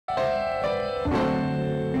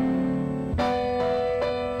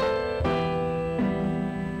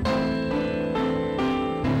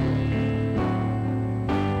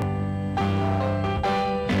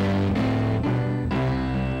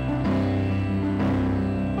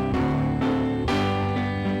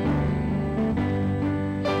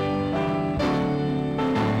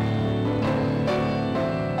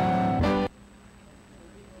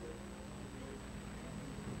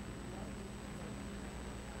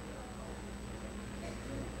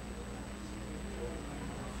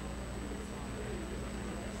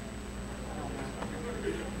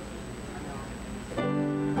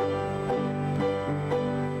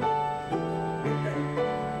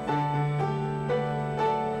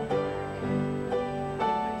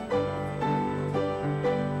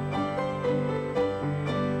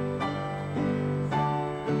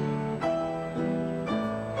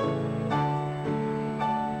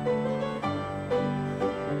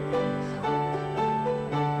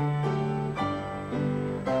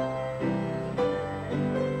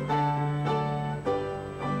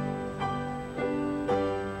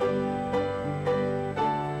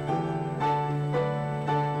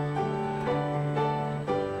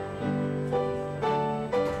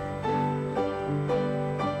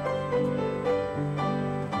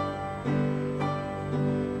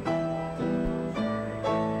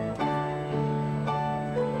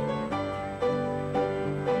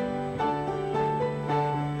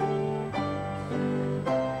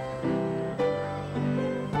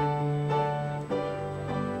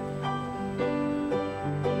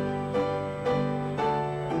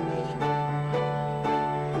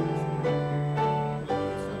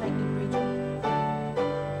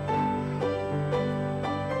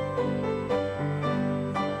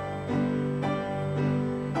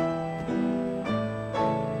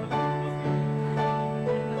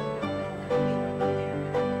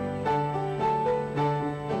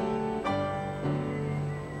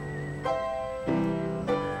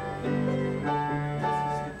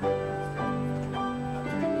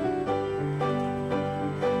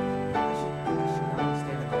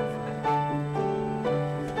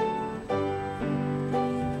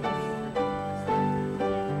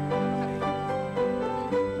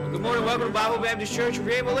Welcome to Bible Baptist Church. If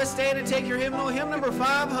you're able, let's stand and take your hymnal. Hymn number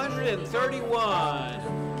 531.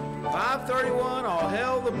 531, All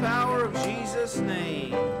Hail the Power of Jesus'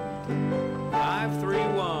 Name.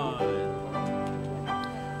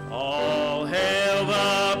 531. All hail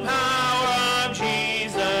the power of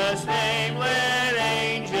Jesus' name. Let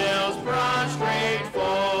angels prostrate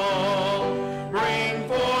fall. Bring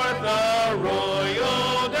forth the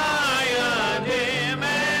royal diadem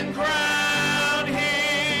and crown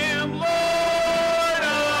him Lord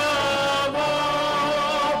of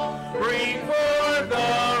all. Bring forth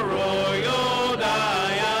the royal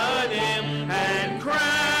diadem and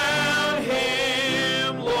crown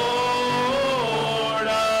him Lord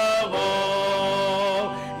of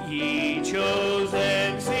all. Ye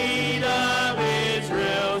chosen seed of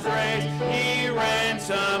Israel's race, ye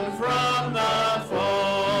ransomed from the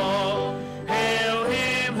fall. Hail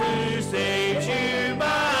him who saves you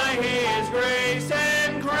by his grace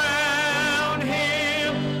and crown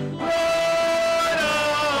him Lord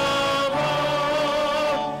of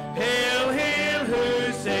all. Hail him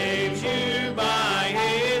who saves you by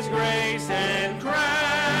his grace and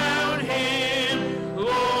crown him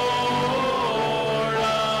Lord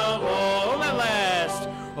of all. At last,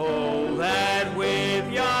 oh, that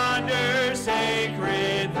with yonder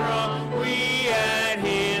sacred throne we at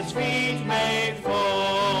his feet may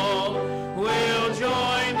fall. We'll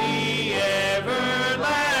join the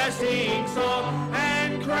everlasting song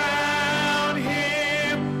and crown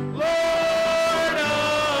him Lord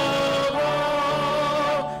of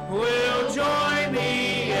all. We'll join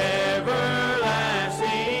the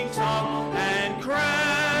everlasting song and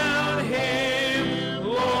crown him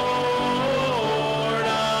Lord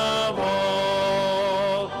of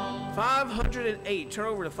all. 508. Turn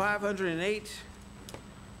over to 508.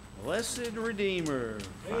 Blessed Redeemer.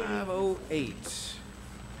 508.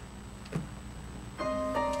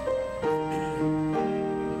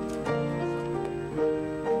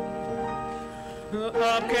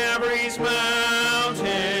 Up Calvary's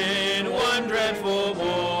mountain, one dreadful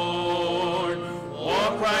morn,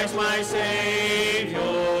 oh Christ my Savior,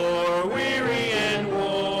 weary and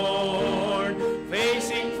worn,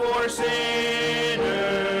 facing for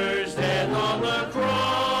sinners, death on the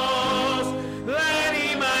cross, that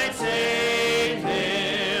he might save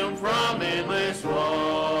them from endless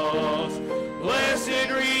loss. Blessed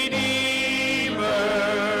Redeemer,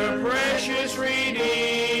 precious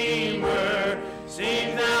Redeemer,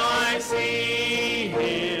 sing thou I see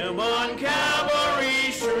him on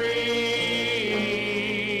Calvary's tree,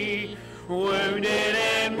 wounded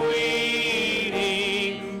and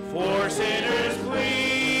bleeding, for sinners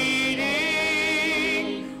pleading,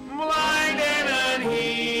 blind and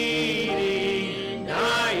unheeding,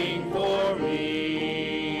 dying for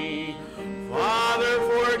me. Father,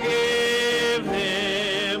 forgive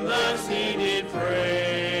them, thus he did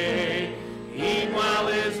pray, e'en while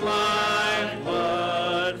his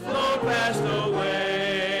lifeblood flowed past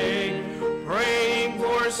away, praying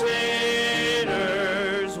for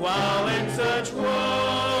sinners while in such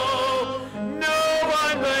woe. No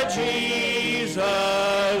one but Jesus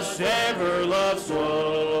ever loved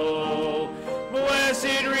so.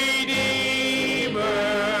 Blessed Redeemer,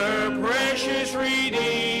 precious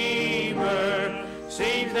Redeemer,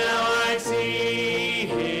 seems now I see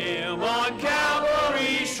him on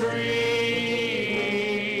Calvary's tree,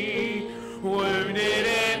 wounded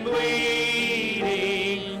and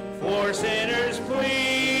bleeding, for sinners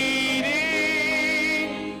pleading,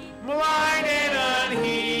 blind and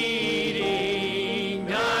unheeding,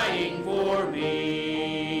 dying for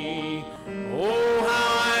me. Oh,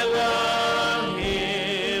 how I love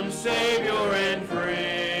him, Savior and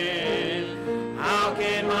friend. How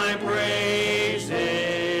can my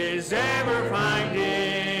praises ever find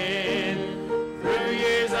end? Through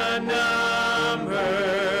years unnumbered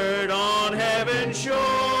on heaven's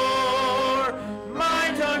shore,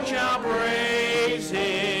 my tongue shall praise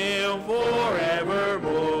him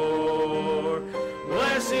forevermore.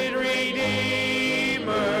 Blessed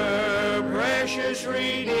Redeemer, precious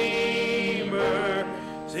Redeemer,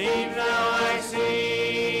 seems now I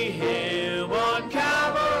see him on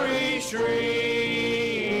Calvary's tree,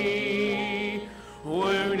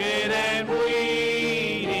 wounded and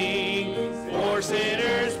bleeding, for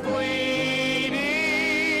sinners pleading,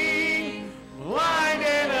 blind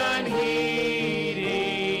and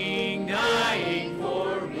unheeding, dying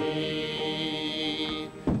for me.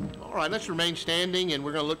 All right, let's remain standing, and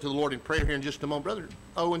we're going to look to the Lord in prayer here in just a moment. Brother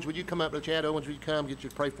Owens, would you come up? Brother Chad Owens, would you come get you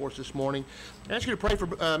to pray for us this morning? I ask you to pray for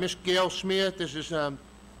Miss Gail Smith. This is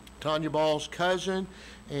Tanya Ball's cousin,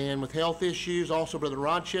 and with health issues. Also, Brother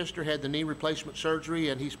Rochester had the knee replacement surgery,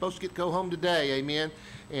 and he's supposed to go home today, amen.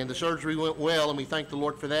 And the surgery went well, and we thank the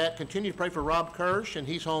Lord for that. Continue to pray for Rob Kirsch, and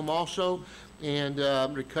he's home also, and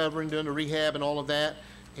recovering, doing the rehab and all of that,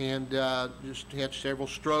 and just had several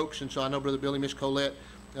strokes. And so I know Brother Billy, Miss Colette,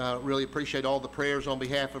 really appreciate all the prayers on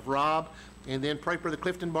behalf of Rob. And then pray for the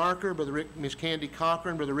Clifton Barker, Brother Rick, Miss Candy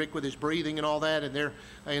Cochran, Brother Rick with his breathing and all that, and they're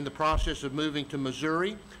in the process of moving to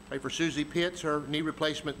Missouri. Pray for Susie Pitts, her knee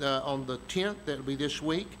replacement on the 10th, that'll be this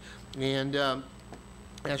week. And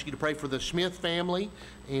ask you to pray for the Smith family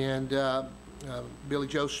and Billy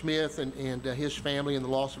Joe Smith and his family and the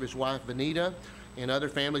loss of his wife, Vanita, and other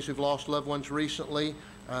families who've lost loved ones recently.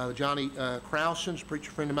 Johnny Crowson's preacher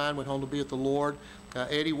friend of mine went home to be with the Lord.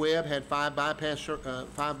 Eddie Webb had 5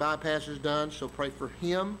 bypasses done, so pray for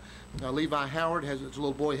him. Levi Howard his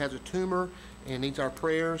little boy has a tumor and needs our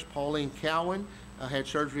prayers. Pauline Cowan had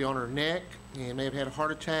surgery on her neck and may have had a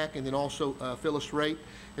heart attack. And then also Phyllis Raitt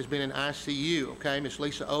has been in ICU. Okay, Miss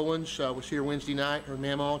Lisa Owens was here Wednesday night. Her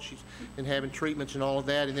mama, she's been having treatments and all of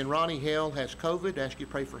that. And then Ronnie Hale has COVID. I ask you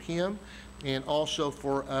to pray for him, and also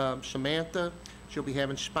for Samantha. She'll be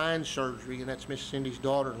having spine surgery, and that's Miss Cindy's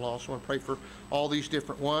daughter-in-law. So I want to pray for all these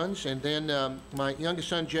different ones. And then my youngest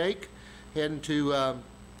son, Jake, heading to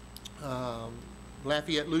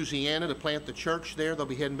Lafayette, Louisiana to plant the church there. They'll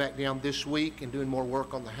be heading back down this week and doing more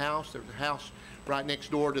work on the house. There's a house right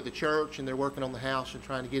next door to the church, and they're working on the house and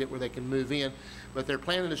trying to get it where they can move in. But they're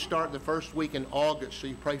planning to start the first week in August, so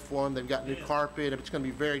you pray for them. They've got new carpet. It's going to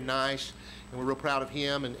be very nice, and we're real proud of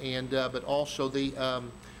him. But also the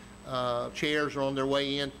chairs are on their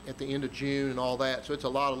way in at the end of June and all that. So it's a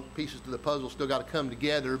lot of pieces to the puzzle still got to come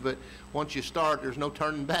together, but once you start, there's no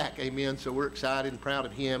turning back, amen. So we're excited and proud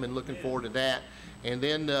of him and looking forward to that. And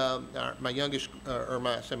then my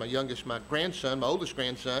grandson, my oldest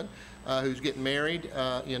grandson, who's getting married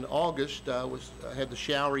in August, had the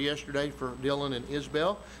shower yesterday for Dylan and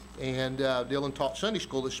Isabel. And Dylan taught Sunday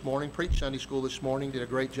school this morning, preached Sunday school this morning, did a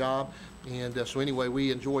great job. And so anyway,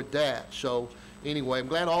 we enjoyed that. So anyway, I'm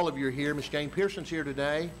glad all of you are here. Miss Jane Pearson's here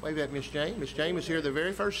today. Wave at Miss Jane. Miss Jane was here the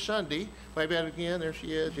very first Sunday. Wave at her again. There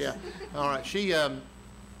she is. Yeah. All right. She, her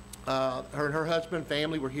and her husband,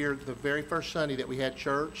 family were here the very first Sunday that we had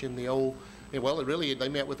church in the old. Well, they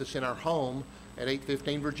met with us in our home at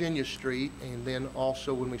 815 Virginia Street, and then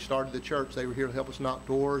also when we started the church, they were here to help us knock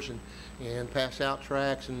doors and pass out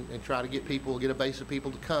tracts and try to get a base of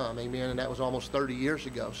people to come, amen. And that was almost 30 years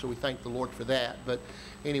ago, so we thank the Lord for that. But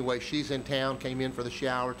anyway, she's in town, came in for the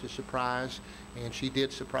shower to surprise, and she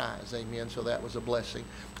did surprise, amen. So that was a blessing.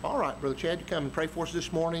 All right, Brother Chad, you come and pray for us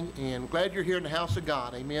this morning, and glad you're here in the house of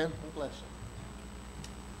God, amen. Bless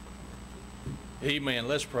you. Amen.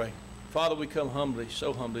 Let's pray. Father, we come humbly,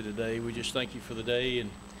 so humbly today. We just thank you for the day and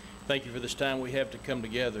thank you for this time we have to come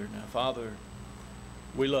together. Now, Father,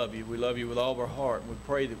 we love you. We love you with all of our heart. And we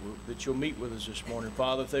pray that you'll meet with us this morning.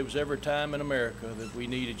 Father, if there was ever a time in America that we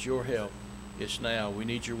needed your help, it's now. We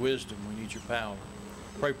need your wisdom. We need your power.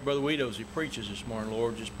 Pray for Brother Weido as he preaches this morning,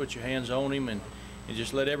 Lord. Just put your hands on him and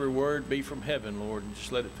just let every word be from heaven, Lord, and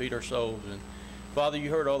just let it feed our souls. And Father, you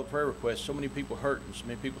heard all the prayer requests. So many people hurting, so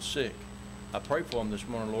many people sick. I pray for them this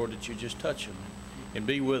morning, Lord, that you just touch them and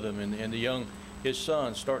be with them. And his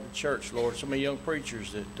son starting the church, Lord. So many young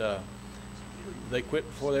preachers that they quit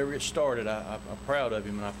before they ever get started. I'm proud of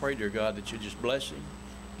him, and I pray, dear God, that you just bless him,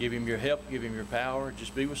 give him your help, give him your power.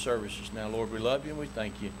 Just be with services. Now, Lord, we love you and we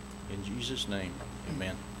thank you. In Jesus' name,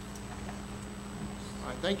 amen. All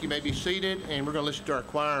right, thank you. You may be seated, and we're going to listen to our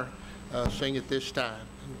choir sing at this time.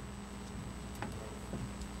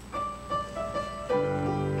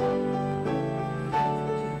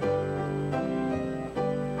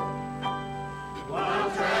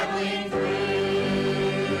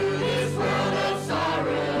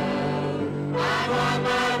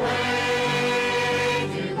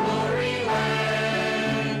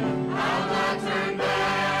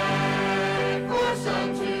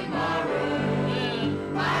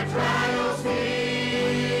 Trials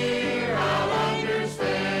here, I'll understand.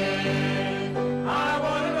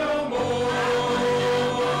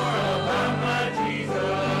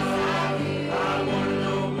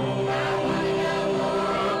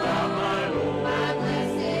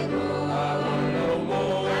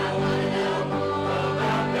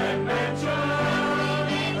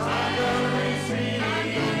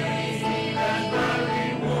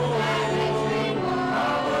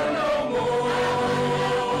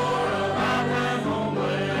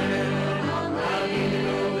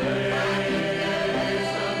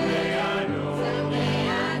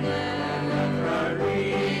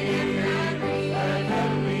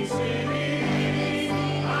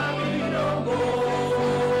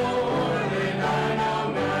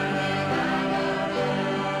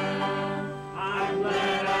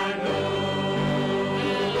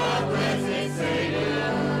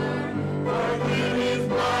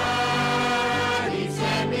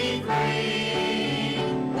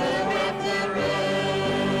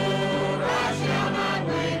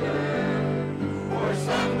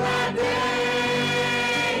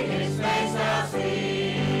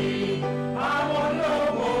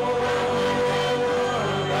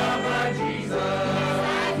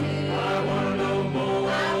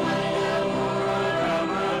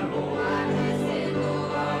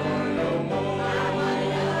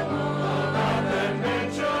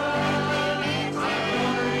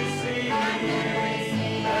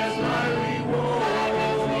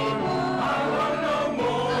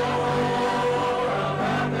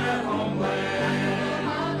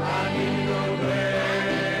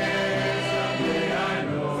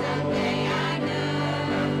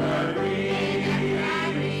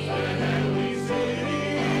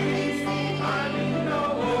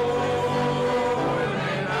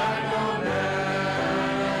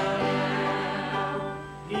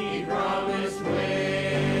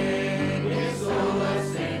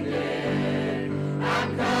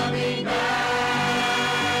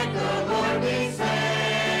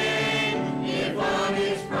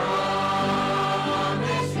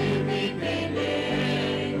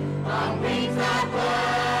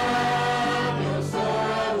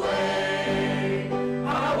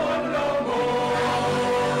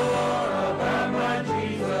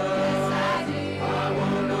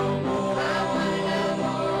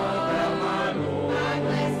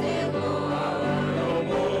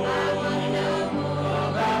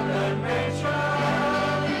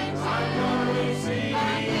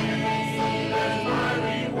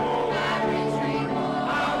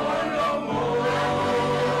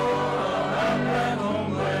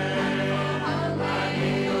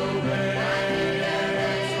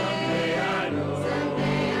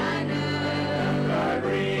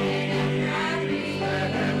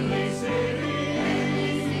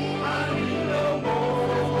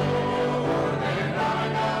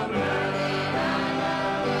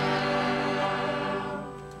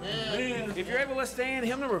 let's stand.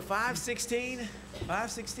 Hymn number 516.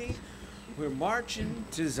 516. We're marching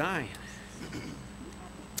to Zion.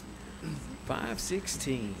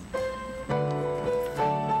 516.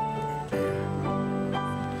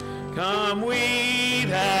 Come we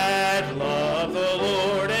that love the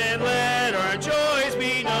Lord, and let our joys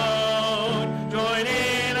be known. Join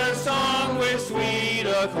in a song with sweet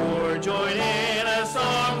accord. Join in a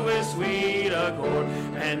song with sweet accord.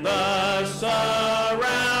 And thus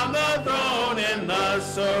surround the throne, and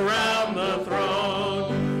thus surround the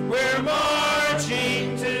throne. We're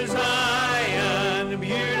marching to Zion,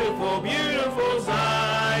 beautiful, beautiful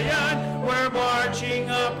Zion. We're marching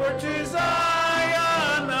upward to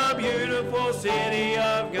Zion, the beautiful city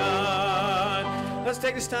of God. Let's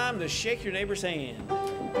take this time to shake your neighbor's hand.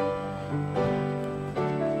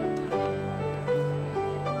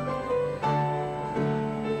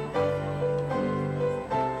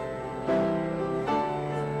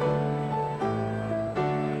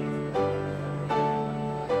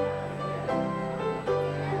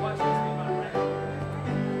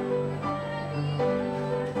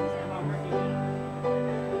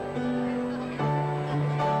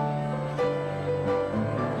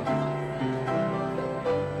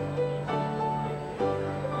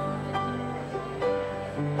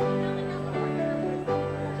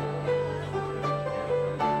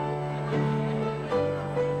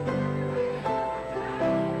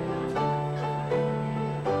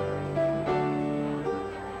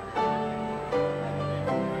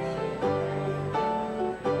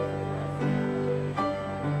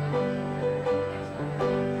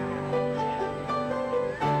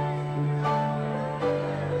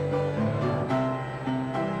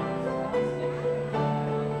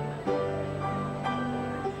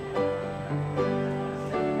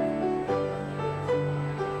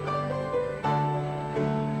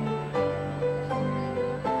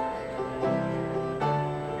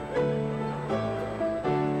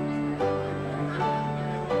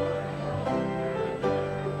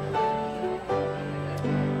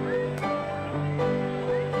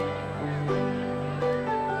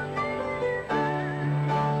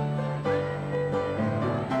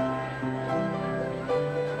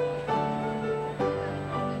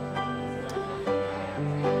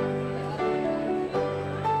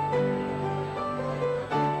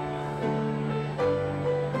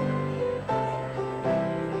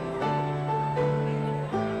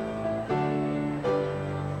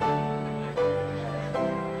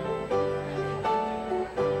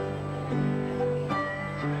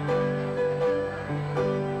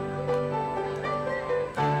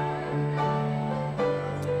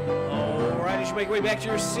 Make your way back to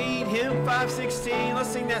your seat. Hymn 516. Let's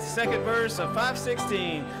sing that second verse of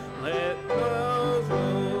 516. Let those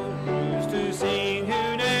who's to sing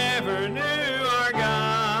who never knew our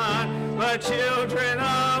God, but children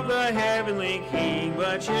of the heavenly King,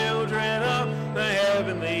 but children of the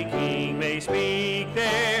heavenly King may speak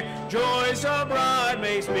their joys abroad,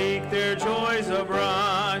 may speak their joys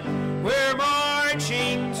abroad. We're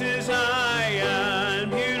marching to Zion,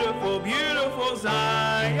 beautiful, beautiful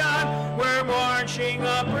Zion. We're marching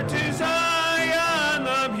upward to Zion,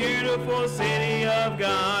 the beautiful city of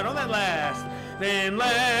God. On that last, then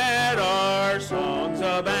let our songs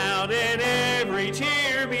abound and every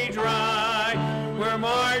tear be dry. We're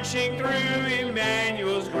marching through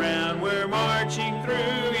Emmanuel's ground. We're marching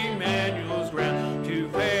through Emmanuel's ground to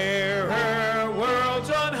fairer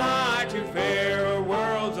worlds on high, to fairer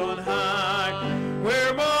worlds on high.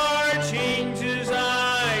 We're marching to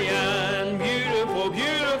Zion, beautiful,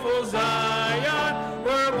 beautiful Zion.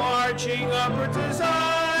 We're marching upward to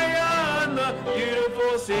Zion, the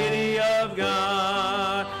beautiful city of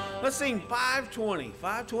God. Let's sing 520.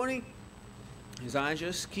 520. As I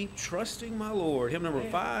just keep trusting my Lord. Hymn number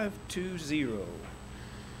 520.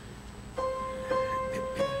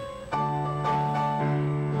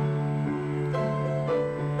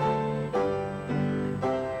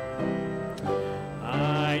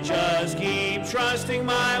 I just keep trusting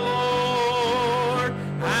my Lord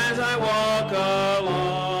as I walk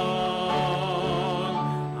along.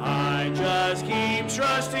 I just keep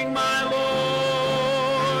trusting my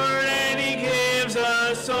Lord, and He gives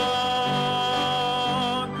a song.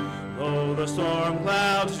 Though the storm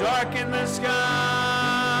clouds darken the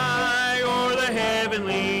sky or the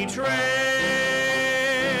heavenly trail,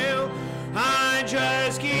 I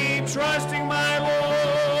just keep trusting my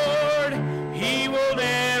Lord. He will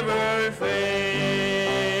never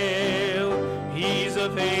fail. He's a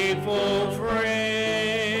faithful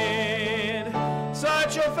friend,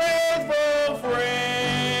 such a faithful friend.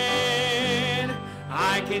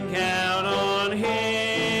 I can count on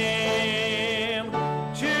Him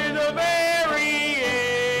to the very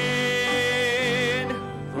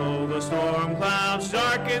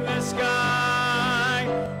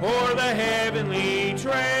heavenly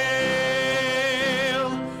trail.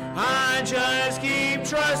 I just keep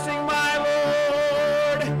trusting my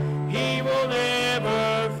Lord. He will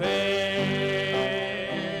never fail.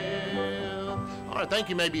 All right, thank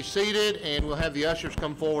you. You may be seated, and we'll have the ushers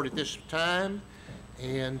come forward at this time.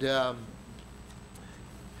 And I'm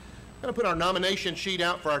going to put our nomination sheet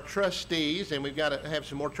out for our trustees, and we've got to have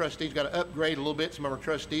some more trustees. Got to upgrade a little bit. Some of our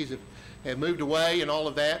trustees have moved away and all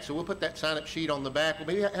of that, so we'll put that sign-up sheet on the back. We'll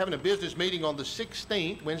be having a business meeting on the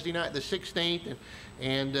 16th, Wednesday night the 16th,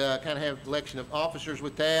 and kind of have election of officers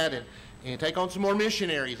with that, and take on some more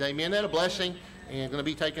missionaries. Amen. That's a blessing. And going to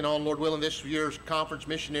be taking on, Lord willing, this year's conference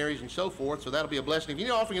missionaries and so forth, so that'll be a blessing. If you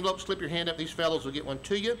need an offering envelope, slip your hand up. These fellows will get one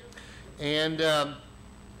to you. And I'm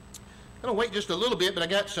going to wait just a little bit, but I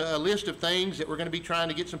got a list of things that we're going to be trying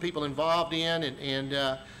to get some people involved in,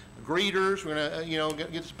 and greeters. We're going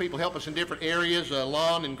to, get some people to help us in different areas,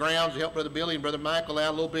 lawn and grounds to help Brother Billy and Brother Michael out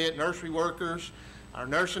a little bit, nursery workers, our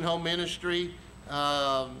nursing home ministry,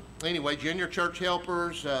 anyway, junior church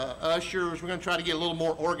helpers, ushers. We're going to try to get a little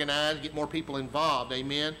more organized, get more people involved,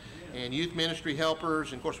 amen, and youth ministry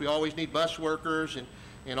helpers, and of course we always need bus workers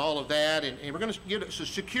and all of that, and we're going to get us a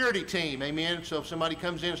security team, amen, so if somebody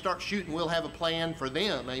comes in and starts shooting, we'll have a plan for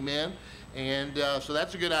them, amen, and so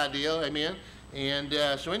that's a good idea, amen. And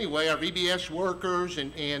so anyway, our VBS workers,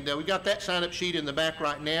 and we got that sign-up sheet in the back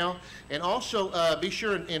right now. And also be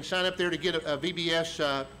sure and sign up there to get a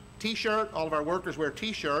VBS T-shirt. All of our workers wear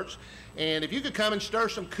T-shirts. And if you could come and stir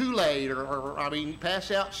some Kool-Aid or pass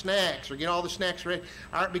out snacks or get all the snacks ready.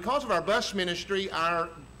 Because of our bus ministry, our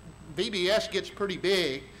VBS gets pretty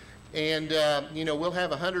big. And, we'll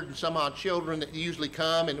have 100 and some odd children that usually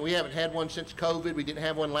come, and we haven't had one since COVID. We didn't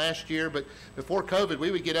have one last year, but before COVID, we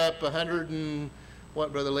would get up 100 and,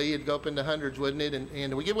 Brother Lee? It'd go up into hundreds, wouldn't it?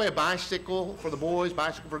 And we give away a bicycle for the boys,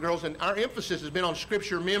 bicycle for girls, and our emphasis has been on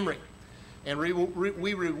scripture memory. And we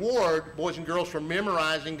reward boys and girls for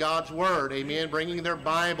memorizing God's Word, amen, bringing their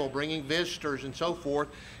Bible, bringing visitors and so forth,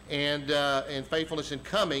 and faithfulness in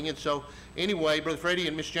coming. And so anyway, Brother Freddie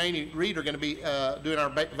and Miss Janie Reed are going to be doing our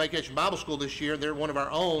Vacation Bible School this year. They're one of our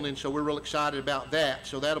own, and so we're real excited about that.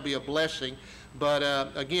 So that'll be a blessing. But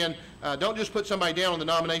again, don't just put somebody down on the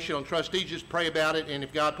nomination on trustees. Just pray about it, and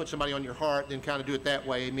if God puts somebody on your heart, then kind of do it that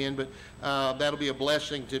way, amen. But that'll be a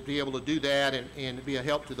blessing to be able to do that and be a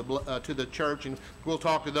help to the church. And we'll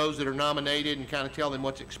talk to those that are nominated and kind of tell them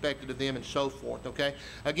what's expected of them and so forth, okay?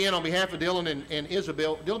 Again, on behalf of Dylan and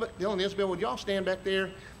Isabel, Dylan and Isabel, would y'all stand back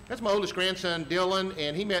there? That's my oldest grandson, Dylan,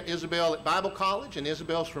 and he met Isabel at Bible College, and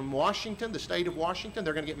Isabel's from Washington, the state of Washington.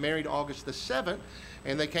 They're going to get married August the 7th,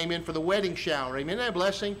 and they came in for the wedding shower. Amen. That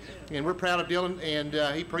blessing, and we're proud of Dylan, and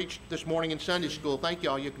he preached this morning in Sunday school. Thank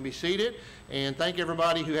y'all. You can be seated, and thank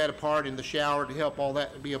everybody who had a part in the shower to help all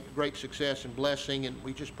that be a great success and blessing, and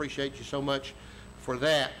we just appreciate you so much for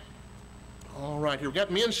that. All right, here we've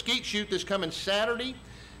got men's skeet shoot this coming Saturday,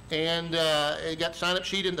 and it got sign-up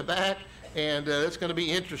sheet in the back. And it's going to be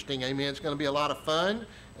interesting, amen. It's going to be a lot of fun.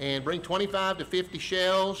 And bring 25 to 50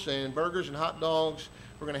 shells and burgers and hot dogs.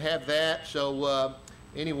 We're going to have that. So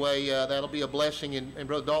anyway, that'll be a blessing. And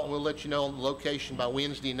Brother Dalton will let you know on the location by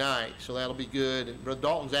Wednesday night. So that'll be good. And Brother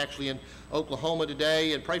Dalton's actually in Oklahoma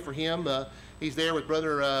today. And pray for him. He's there with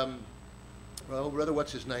Brother,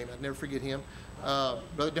 what's his name? I never forget him.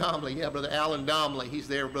 Brother Domley. Yeah, Brother Alan Domley. He's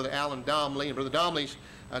there with Brother Alan Domley. And Brother Domley's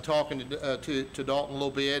talking to Dalton a little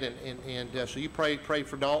bit, and so you pray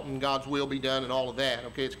for Dalton, God's will be done, and all of that.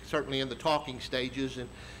 Okay, it's certainly in the talking stages,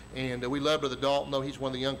 and we love Brother Dalton, though he's one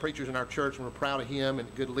of the young preachers in our church, and we're proud of him and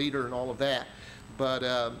a good leader and all of that.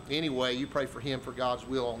 But anyway, you pray for him for God's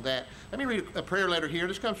will on that. Let me read a prayer letter here.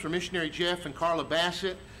 This comes from missionary Jeff and Carla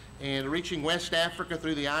Bassett, and reaching West Africa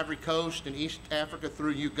through the Ivory Coast and East Africa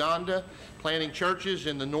through Uganda, planting churches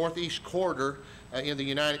in the Northeast Corridor in the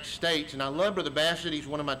United States. And I love Brother Bassett. He's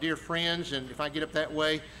one of my dear friends, and if I get up that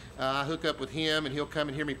way, I hook up with him, and he'll come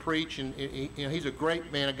and hear me preach. And he's a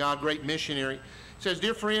great man of God, great missionary. It says,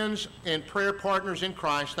 dear friends and prayer partners in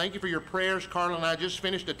Christ, thank you for your prayers. Carla and I just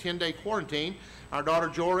finished a 10-day quarantine. Our daughter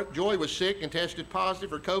Joy was sick and tested positive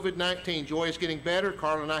for COVID-19. Joy is getting better.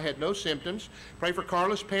 Carla and I had no symptoms. Pray for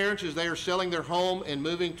Carla's parents as they are selling their home and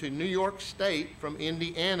moving to New York State from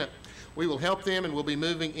Indiana. We will help them, and we'll be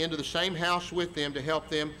moving into the same house with them to help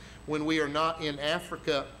them when we are not in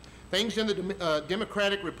Africa. Things in the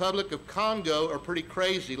Democratic Republic of Congo are pretty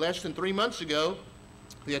crazy. Less than 3 months ago,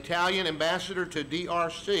 the Italian ambassador to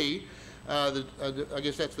DRC, I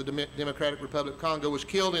guess that's the Democratic Republic of Congo, was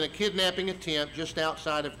killed in a kidnapping attempt just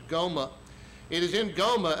outside of Goma. It is in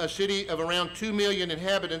Goma, a city of around 2 million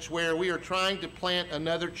inhabitants, where we are trying to plant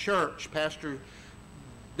another church. Pastor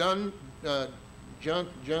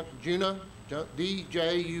Juna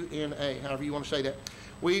D-J-U-N-A, however you want to say that.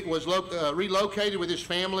 We was relocated with his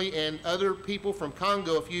family and other people from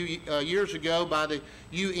Congo a few years ago by the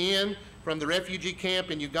UN from the refugee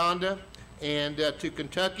camp in Uganda and to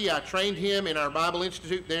Kentucky. I trained him in our Bible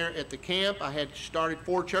Institute there at the camp. I had started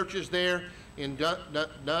 4 churches there in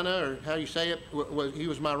Duna, or how you say it. He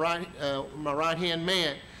was my right-hand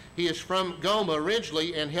man. He is from Goma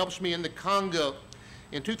originally and helps me in the Congo.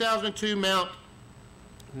 In 2002, Mount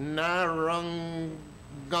Nyiragongo,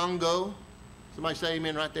 somebody say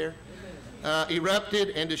amen right there, erupted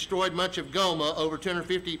and destroyed much of Goma. Over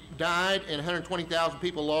 250 died and 120,000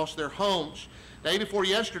 people lost their homes. Day before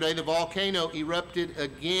yesterday, the volcano erupted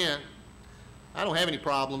again. I don't have any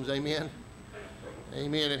problems, amen.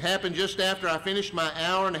 Amen. It happened just after I finished my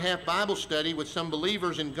hour-and-a-half Bible study with some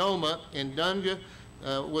believers in Goma, and Dunga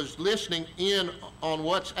was listening in on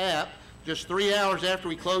WhatsApp. Just 3 hours after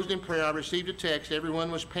we closed in prayer, I received a text.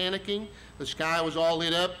 Everyone was panicking. The sky was all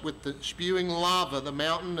lit up with the spewing lava. The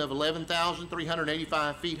mountain of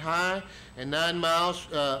 11,385 feet high and 9 miles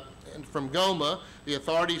from Goma. The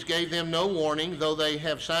authorities gave them no warning, though they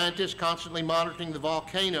have scientists constantly monitoring the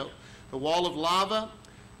volcano. The wall of lava,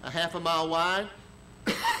 a half a mile wide,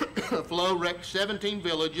 the flow wrecked 17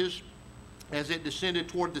 villages as it descended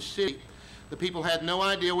toward the city. The people had no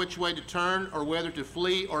idea which way to turn or whether to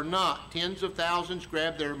flee or not. Tens of thousands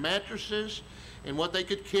grabbed their mattresses and what they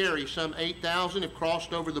could carry. Some 8,000 have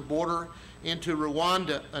crossed over the border into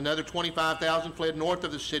Rwanda. Another 25,000 fled north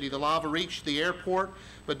of the city. The lava reached the airport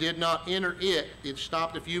but did not enter it. It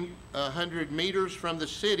stopped a few hundred meters from the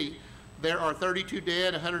city. There are 32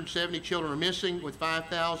 dead, 170 children are missing, with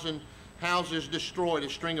 5,000 houses destroyed. A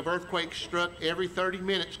string of earthquakes struck every 30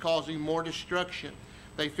 minutes, causing more destruction.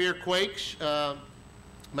 They fear quakes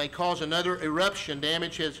may cause another eruption.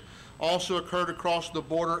 Damage has also occurred across the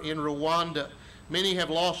border in Rwanda. Many have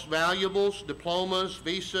lost valuables, diplomas,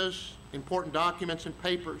 visas, important documents, and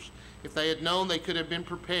papers. If they had known, they could have been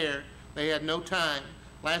prepared. They had no time.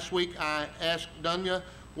 Last week, I asked Dunya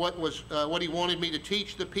what he wanted me to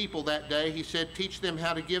teach the people that day. He said, teach them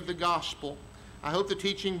how to give the gospel. I opened the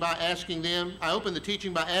teaching by asking them,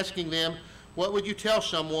 what would you tell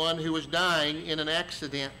someone who was dying in an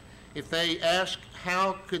accident? If they asked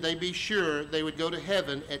how could they be sure they would go to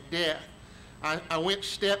heaven at death? I went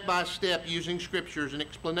step by step using scriptures and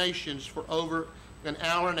explanations for over an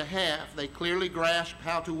hour and a half. They clearly grasped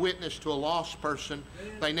how to witness to a lost person.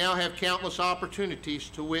 They now have countless opportunities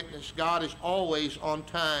to witness. God is always on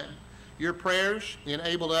time. Your prayers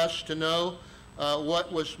enabled us to know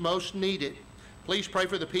what was most needed. Please pray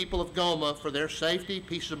for the people of Goma for their safety,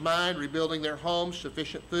 peace of mind, rebuilding their homes,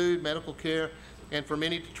 sufficient food, medical care, and for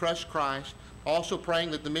many to trust Christ. Also praying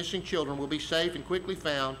that the missing children will be safe and quickly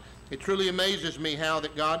found. It truly amazes me how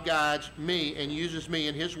that God guides me and uses me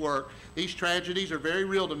in His work. These tragedies are very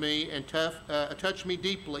real to me and touch me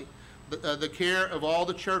deeply. The care of all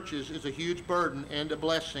the churches is a huge burden and a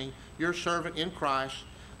blessing. Your servant in Christ,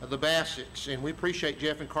 the Bassets. And we appreciate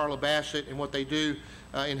Jeff and Carla Bassett and what they do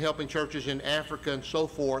in helping churches in Africa and so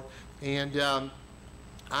forth. And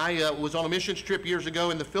I was on a missions trip years ago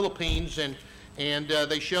in the Philippines, and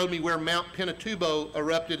they showed me where Mount Pinatubo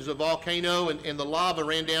erupted as a volcano, and the lava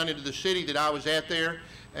ran down into the city that I was at there,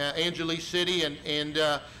 Angeles City, and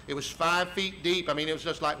it was 5 feet deep. I mean, it was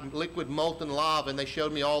just like liquid molten lava, and they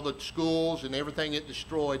showed me all the schools and everything it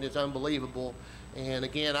destroyed, and it's unbelievable. And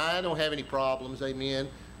again, I don't have any problems, amen,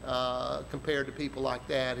 compared to people like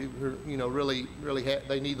that who really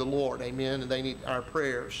they need the Lord, amen, and they need our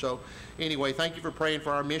prayers. So anyway, thank you for praying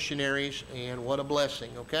for our missionaries, and what a blessing,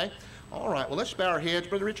 okay? All right, well, let's bow our heads.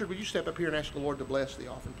 Brother Richard, would you step up here and ask the Lord to bless the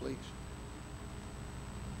offering, please?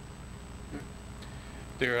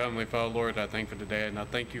 Dear Heavenly Father, Lord, I thank you for today, and I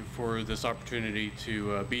thank you for this opportunity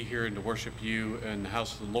to be here and to worship you in the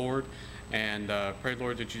house of the Lord. And pray,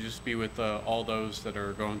 Lord, that you just be with all those that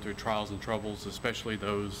are going through trials and troubles, especially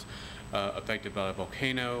those affected by the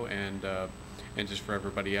volcano, and just for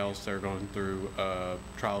everybody else that are going through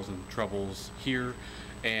trials and troubles here.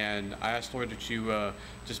 And I ask, Lord, that you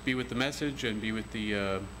just be with the message and be with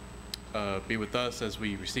us as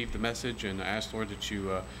we receive the message. And I ask, Lord, that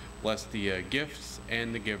you bless the gifts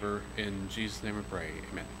and the giver. In Jesus' name we pray.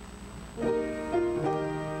 Amen.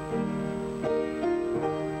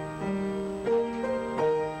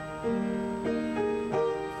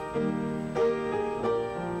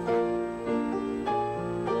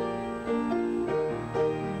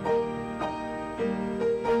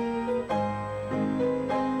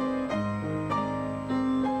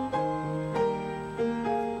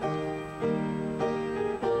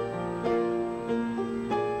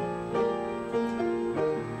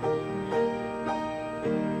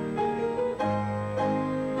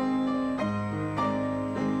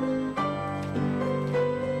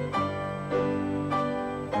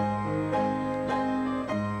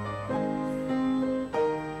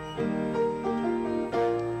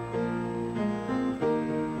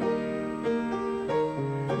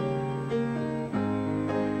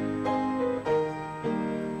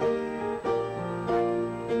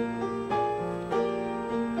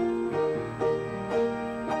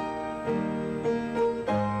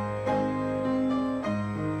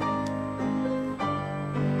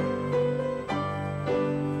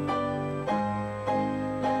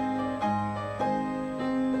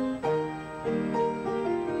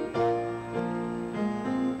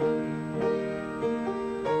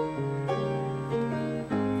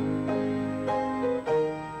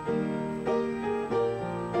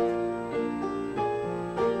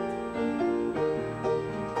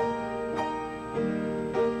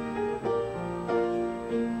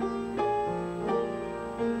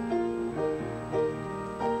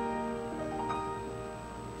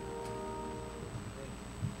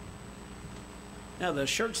 Now, the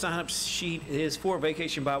shirt sign-up sheet is for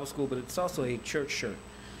Vacation Bible School, but it's also a church shirt.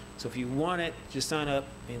 So if you want it, just sign up,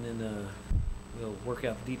 and then we'll work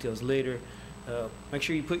out the details later. Make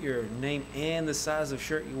sure you put your name and the size of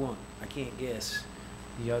shirt you want. I can't guess.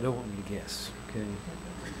 Y'all don't want me to guess, okay?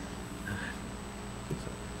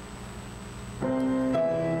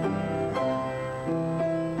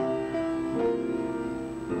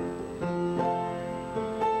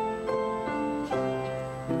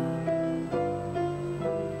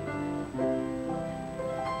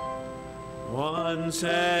 One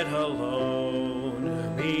sat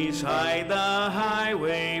alone beside the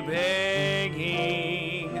highway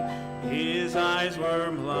begging. His eyes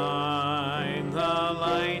were blind, the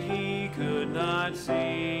light he could not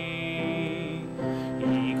see.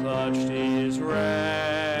 He clutched his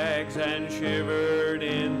rags and shivered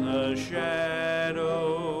in the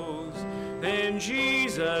shadows. Then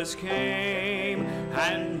Jesus came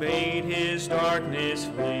and bade his darkness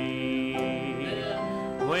flee.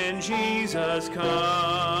 When Jesus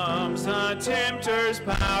comes, the tempter's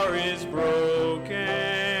power is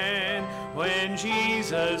broken. When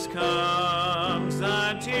Jesus comes,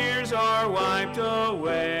 the tears are wiped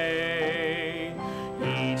away.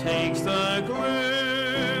 He takes the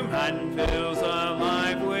gloom and fills the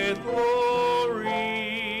life with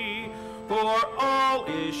glory. For all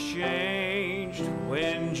is changed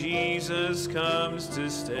when Jesus comes to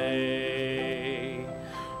stay.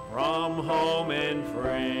 From home and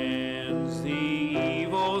friends, the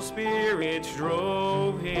evil spirits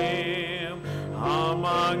drove him.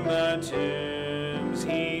 Among the tombs,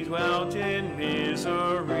 he dwelt in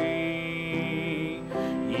misery.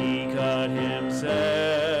 He cut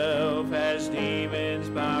himself as demons'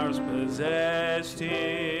 powers possessed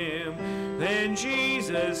him. Then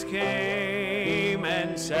Jesus came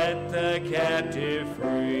and set the captive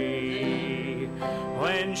free.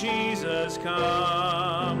 When Jesus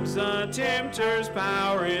comes, the tempter's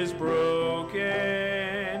power is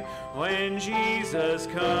broken. When Jesus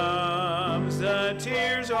comes, the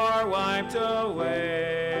tears are wiped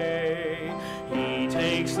away. He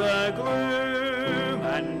takes the gloom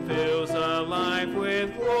and fills the life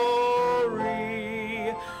with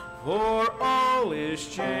glory. For all is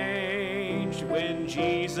changed when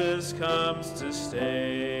Jesus comes to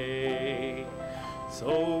stay.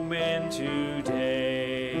 So men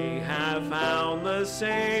today have found the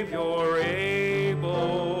Savior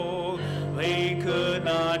able. They could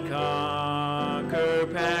not conquer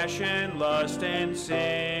passion, lust, and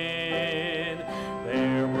sin.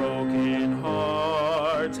 Their broken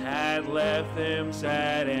hearts had left them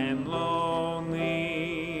sad and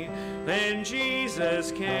lonely. Then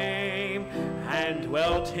Jesus came and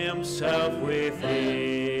dwelt himself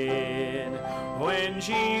within. When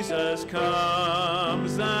Jesus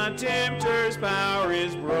comes, the tempter's power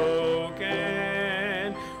is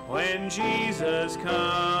broken. When Jesus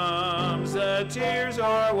comes, the tears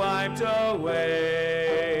are wiped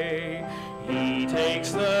away. He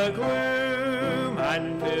takes the gloom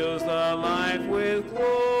and fills the life with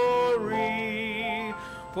glory.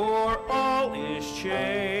 For all is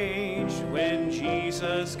changed when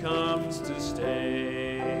Jesus comes to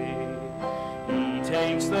stay. He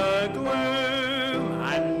takes the gloom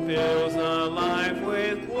and fills the life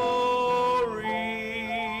with glory.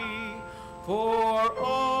 For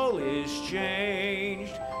all is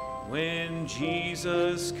changed when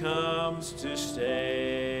Jesus comes to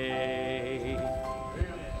stay.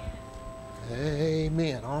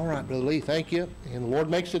 Amen. All right, Brother Lee, thank you. And the Lord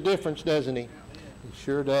makes a difference, doesn't he? He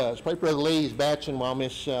sure does. Pray Brother Lee is batching while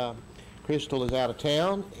Miss Crystal is out of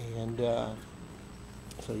town, and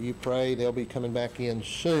so you pray they'll be coming back in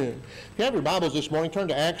soon. If you have your Bibles this morning, turn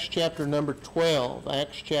to Acts chapter number 12.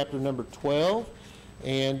 Acts chapter number 12.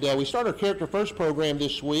 And we start our Character First program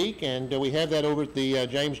this week, and we have that over at the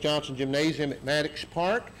James Johnson Gymnasium at Maddox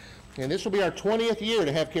Park. And this will be our 20th year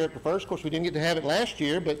to have Character First. Of course, we didn't get to have it last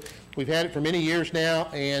year, but we've had it for many years now,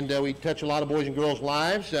 and we touch a lot of boys and girls'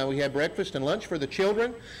 lives. We have breakfast and lunch for the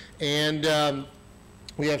children, and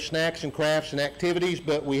we have snacks and crafts and activities,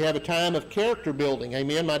 but we have a time of character building.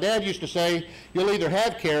 Amen. My dad used to say, you'll either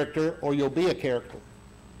have character or you'll be a character.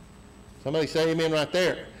 Somebody say amen right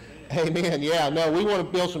there. Amen. Yeah, no, we want to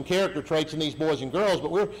build some character traits in these boys and girls, but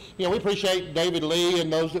we appreciate David Lee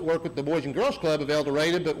and those that work with the Boys and Girls Club of El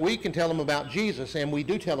Dorado, but we can tell them about Jesus, and we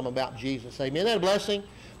do tell them about Jesus. Amen. Isn't that a blessing?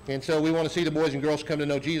 And so we want to see the boys and girls come to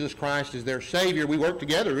know Jesus Christ as their Savior. We work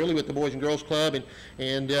together really with the Boys and Girls Club,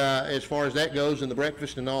 and as far as that goes, and the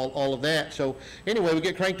breakfast and all of that. So anyway, we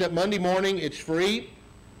get cranked up Monday morning. It's free,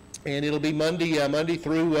 and it'll be Monday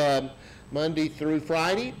through Monday through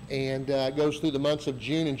Friday, and it goes through the months of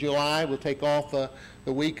June and July. We'll take off the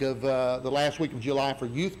last week of July for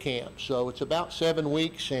youth camp. So it's about 7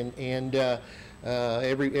 weeks, and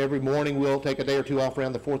every morning we'll take a day or two off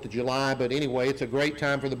around the 4th of July. But anyway, it's a great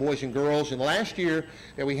time for the boys and girls. And last year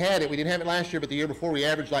that we had it, we didn't have it last year, but the year before we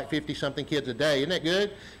averaged like 50-something kids a day. Isn't that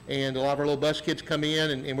good? And a lot of our little bus kids come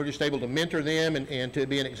in, and we're just able to mentor them and to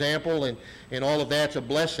be an example, and all of that's a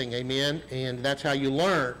blessing, amen? And that's how you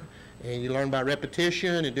learn. And you learn by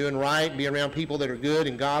repetition and doing right, be around people that are good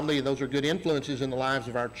and godly, and those are good influences in the lives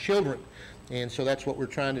of our children. And so that's what we're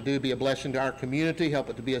trying to do, be a blessing to our community, help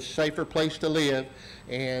it to be a safer place to live,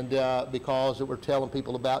 and because we're telling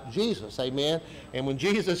people about Jesus, amen? And when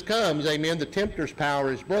Jesus comes, amen, the tempter's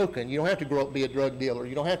power is broken. You don't have to grow up and be a drug dealer.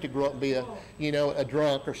 You don't have to grow up and be a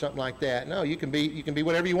drunk or something like that. No, you can be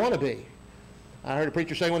whatever you want to be. I heard a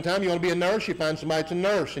preacher say one time, you want to be a nurse, you find somebody that's a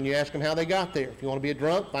nurse, and you ask them how they got there. If you want to be a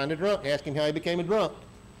drunk, find a drunk. Ask him how he became a drunk.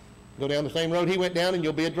 Go down the same road he went down, and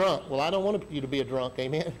you'll be a drunk. Well, I don't want you to be a drunk,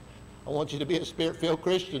 amen? I want you to be a Spirit-filled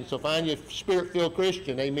Christian. So find you a Spirit-filled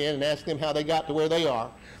Christian, amen, and ask them how they got to where they are.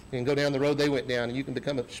 And go down the road they went down, and you can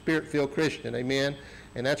become a Spirit-filled Christian, amen?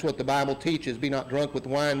 And that's what the Bible teaches. Be not drunk with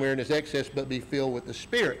wine wherein is excess, but be filled with the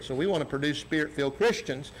Spirit. So we want to produce Spirit-filled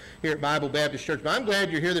Christians here at Bible Baptist Church. But I'm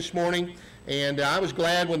glad you're here this morning, and I was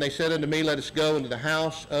glad when they said unto me, let us go into the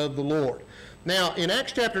house of the Lord. Now, in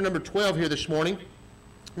Acts chapter number 12 here this morning,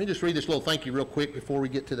 let me just read this little thank you real quick before we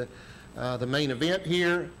get to the main event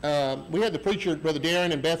here. We had the preacher, Brother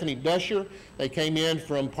Darren and Bethany Dusher. They came in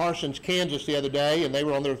from Parsons, Kansas the other day, and they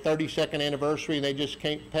were on their 32nd anniversary, and they just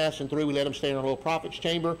came passing through. We let them stay in our little prophet's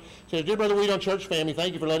chamber. Says, dear Brother Weido church family,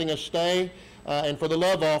 thank you for letting us stay. And for the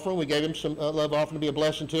love offering, we gave him some love offering to be a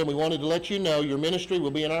blessing to him. We wanted to let you know your ministry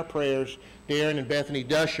will be in our prayers, Darren and Bethany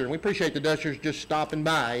Dusher. And we appreciate the Dushers just stopping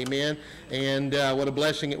by, amen. And what a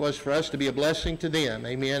blessing it was for us to be a blessing to them,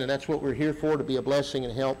 amen. And that's what we're here for, to be a blessing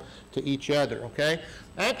and help to each other, okay?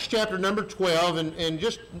 Acts chapter number 12, and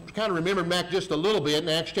just kind of remember back just a little bit, in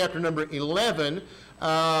Acts chapter number 11,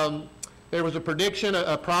 there was a prediction,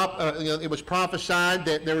 it was prophesied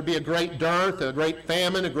that there would be a great dearth, a great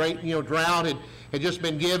famine, a great drought had just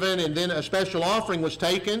been given, and then a special offering was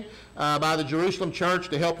taken by the Jerusalem church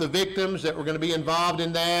to help the victims that were going to be involved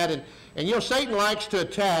in that. And Satan likes to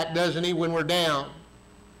attack, doesn't he, when we're down?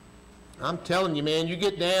 I'm telling you, man, you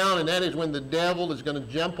get down, and that is when the devil is going to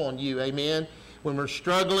jump on you, amen? When we're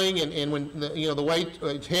struggling and when the weight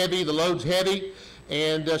is heavy, the load's heavy.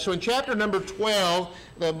 And so in chapter number 12,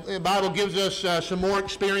 the Bible gives us some more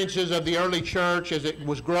experiences of the early church as it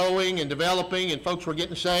was growing and developing, and folks were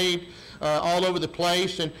getting saved all over the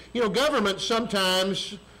place. And, governments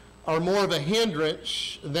sometimes are more of a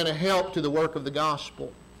hindrance than a help to the work of the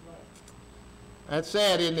gospel. That's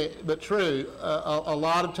sad, isn't it? But true. A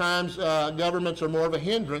lot of times governments are more of a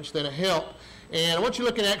hindrance than a help. And I want you to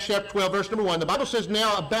look at Acts chapter 12, verse number 1. The Bible says,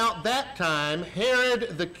 now about that time,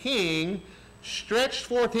 Herod the king stretched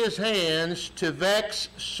forth his hands to vex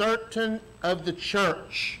certain of the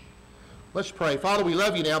church. Let's pray. Father, we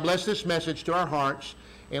love you now. Bless this message to our hearts.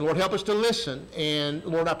 And Lord, help us to listen. And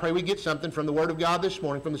Lord, I pray we get something from the Word of God this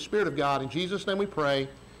morning, from the Spirit of God. In Jesus' name we pray.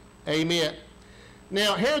 Amen.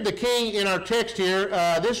 Now, Herod the king in our text here,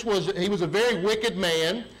 he was a very wicked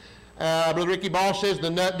man. Brother Ricky Ball says the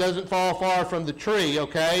nut doesn't fall far from the tree,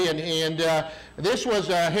 okay? And this was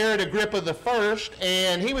Herod Agrippa I,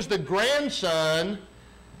 and he was the grandson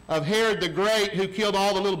of Herod the Great, who killed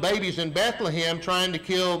all the little babies in Bethlehem trying to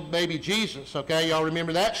kill baby Jesus, okay? Y'all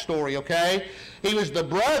remember that story, okay? He was the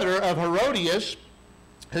brother of Herodias,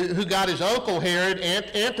 who got his uncle Herod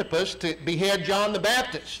Antipas to behead John the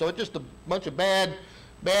Baptist. So it's just a bunch of bad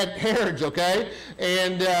Herods, okay?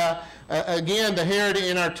 And again, the Herod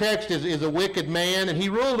in our text is a wicked man, and he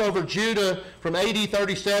ruled over Judah from AD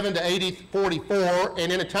 37 to AD 44,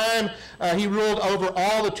 and in a time he ruled over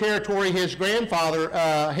all the territory his grandfather,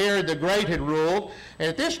 Herod the Great, had ruled. And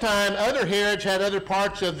at this time, other Herods had other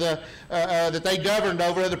parts of that they governed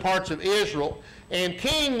over, other parts of Israel. And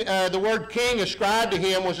king, the word king ascribed to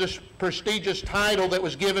him was this prestigious title that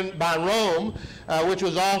was given by Rome, which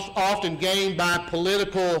was often gained by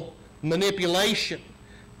political manipulation.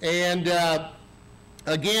 And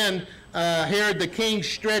again, Herod the king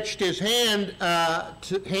stretched his hands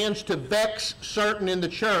to vex certain in the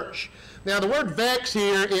church. Now the word vex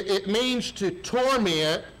here, it means to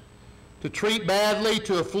torment, to treat badly,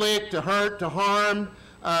 to afflict, to hurt, to harm,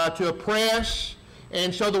 to oppress.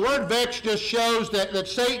 And so the word vex just shows that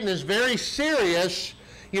Satan is very serious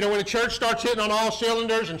when the church starts hitting on all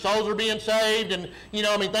cylinders and souls are being saved and,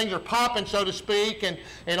 things are popping, so to speak,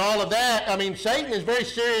 and all of that, Satan is very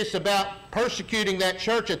serious about persecuting that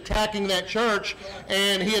church, attacking that church,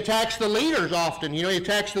 and he attacks the leaders often. He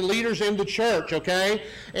attacks the leaders in the church, okay?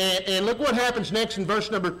 And look what happens next in verse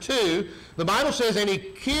number 2. The Bible says, and he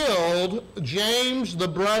killed James, the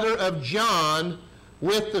brother of John,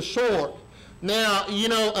 with the sword. Now,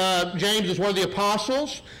 James is one of the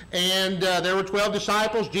apostles, and there were 12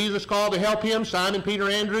 disciples Jesus called to help him: Simon, Peter,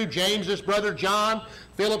 Andrew, James, his brother John,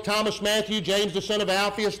 Philip, Thomas, Matthew, James the son of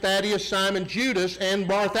Alphaeus, Thaddeus, Simon, Judas, and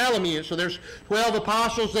Bartholomew. So there's 12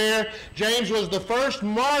 apostles there. James was the first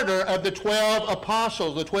martyr of the 12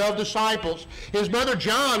 apostles, the 12 disciples. His brother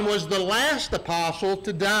John was the last apostle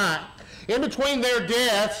to die. In between their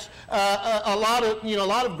deaths, a lot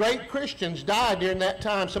of great Christians died during that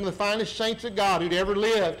time, some of the finest saints of God who'd ever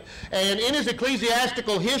lived. And in his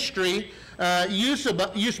ecclesiastical history,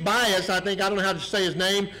 Eusebius, I don't know how to say his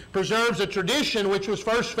name, preserves a tradition which was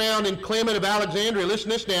first found in Clement of Alexandria.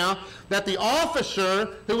 Listen to this now, that the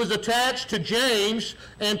officer who was attached to James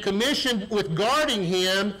and commissioned with guarding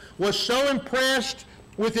him was so impressed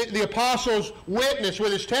with the apostle's witness,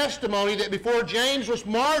 with his testimony, that before James was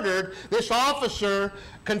martyred, this officer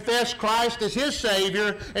confessed Christ as his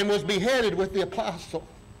Savior and was beheaded with the apostle.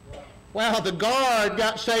 Wow, the guard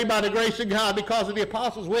got saved by the grace of God because of the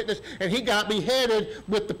apostle's witness, and he got beheaded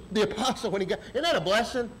with the apostle when he got. Isn't that a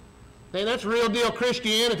blessing? Man, that's real deal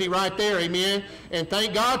Christianity right there, amen? And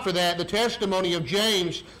thank God for that, the testimony of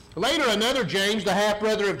James. Later, another James, the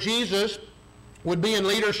half-brother of Jesus, would be in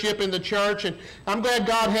leadership in the church, and I'm glad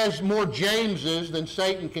God has more Jameses than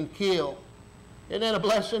Satan can kill. Isn't that a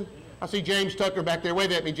blessing? I see James Tucker back there.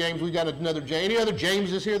 Wave at me, James. We got another James. Any other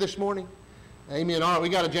Jameses here this morning? Amen. All right, we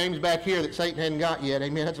got a James back here that Satan hadn't got yet.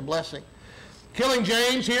 Amen. That's a blessing. Killing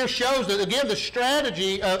James here shows that, again, the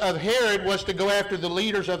strategy of Herod was to go after the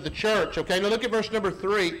leaders of the church. Okay, now look at verse number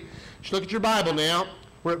 3. Just look at your Bible now.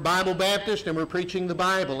 We're at Bible Baptist, and we're preaching the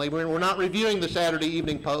Bible. We're not reviewing the Saturday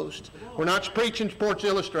Evening Post. We're not preaching Sports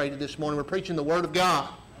Illustrated this morning. We're preaching the Word of God.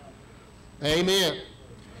 Amen.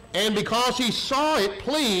 And because he saw it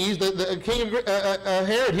pleased, the king of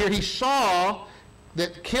Herod here, he saw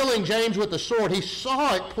that killing James with the sword, he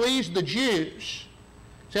saw it pleased the Jews.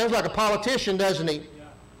 Sounds like a politician, doesn't he?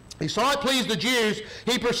 He saw it pleased the Jews.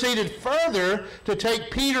 He proceeded further to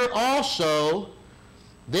take Peter also.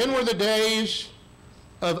 Then were the days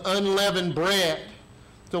of unleavened bread.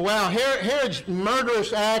 So wow, Herod's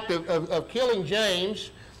murderous act of killing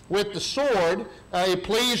James with the sword, it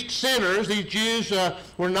pleased sinners. These Jews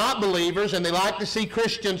were not believers, and they like to see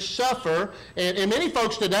Christians suffer. And many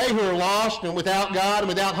folks today who are lost and without God and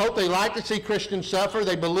without hope, they like to see Christians suffer.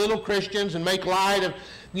 They belittle Christians and make light of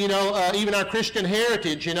even our Christian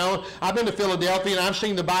heritage. I've been to Philadelphia, and I've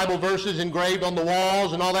seen the Bible verses engraved on the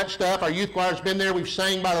walls and all that stuff. Our youth choir's been there. We've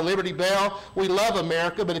sang by the Liberty Bell. We love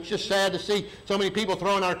America, but it's just sad to see so many people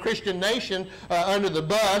throwing our Christian nation under the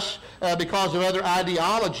bus because of other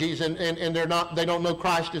ideologies, and they don't know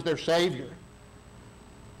Christ as their Savior.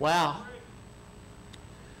 Wow.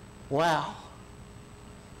 Wow.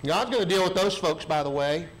 God's going to deal with those folks, by the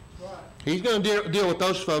way. He's going to deal with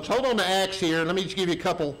those folks. Hold on to Acts here. Let me just give you a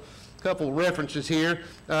couple references here.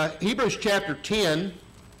 Hebrews chapter 10.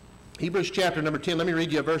 Hebrews chapter number 10. Let me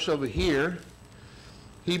read you a verse over here.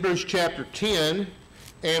 Hebrews chapter 10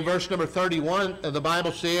 and verse number 31. The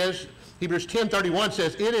Bible says, Hebrews 10:31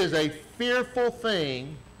 says, "It is a fearful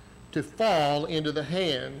thing to fall into the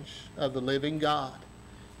hands of the living God."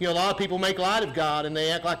 A lot of people make light of God, and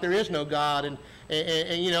they act like there is no God. And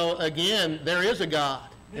again, there is a God.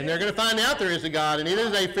 And they're going to find out there is a God. And it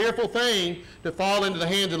is a fearful thing to fall into the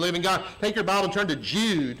hands of the living God. Take your Bible and turn to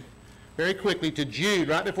Jude. Very quickly to Jude,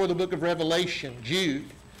 right before the book of Revelation. Jude.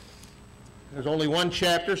 There's only one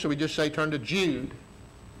chapter, so we just say turn to Jude.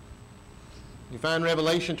 You find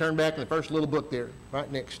Revelation, turn back in the first little book there, right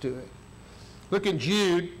next to it. Look at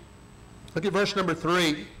Jude. Look at verse number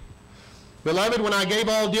 3. "Beloved, when I gave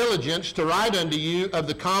all diligence to write unto you of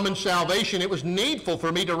the common salvation, it was needful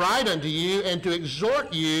for me to write unto you and to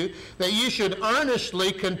exhort you that you should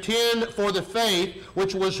earnestly contend for the faith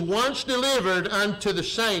which was once delivered unto the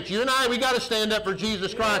saints." You and I, we got to stand up for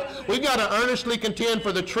Jesus Christ. We've got to earnestly contend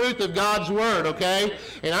for the truth of God's Word, okay?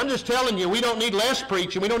 And I'm just telling you, we don't need less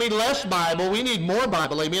preaching. We don't need less Bible. We need more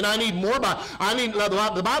Bible. Amen. I need more Bible.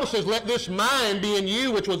 The Bible says, "Let this mind be in you,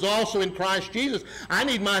 which was also in Christ Jesus." I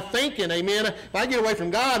need my thinking, amen, amen. If I get away from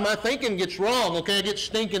God, my thinking gets wrong, okay? I get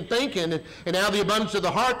stinking thinking, and out of the abundance of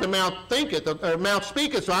the heart, the mouth thinketh, or mouth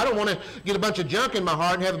speaketh. So I don't want to get a bunch of junk in my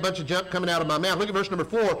heart and have a bunch of junk coming out of my mouth. Look at verse number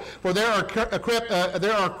 4. For there are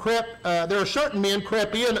certain men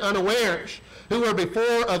crept in unawares, who were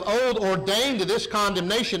before of old ordained to this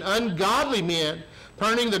condemnation, ungodly men,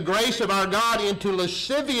 turning the grace of our God into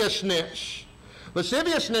lasciviousness.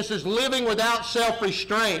 Lasciviousness is living without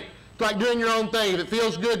self-restraint. It's like doing your own thing. If it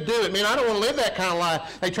feels good, do it. Man, I don't want to live that kind of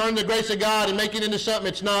life. They turn the grace of God and make it into something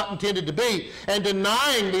it's not intended to be. And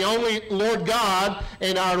denying the only Lord God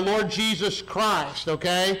and our Lord Jesus Christ,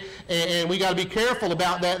 okay? And we got to be careful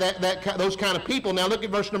about those kind of people. Now look at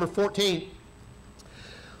verse number 14.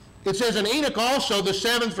 It says, and Enoch also, the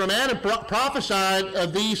seventh from Adam, prophesied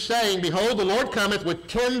of these, saying, Behold, the Lord cometh with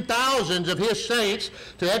 10,000s of his saints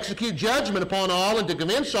to execute judgment upon all, and to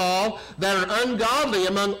convince all that are ungodly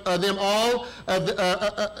among them of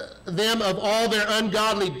all their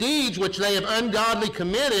ungodly deeds which they have ungodly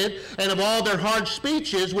committed, and of all their hard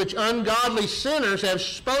speeches which ungodly sinners have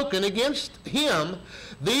spoken against him.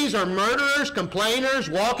 These are murderers, complainers,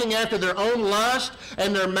 walking after their own lust,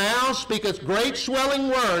 and their mouths speaketh great swelling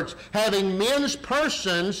words, having men's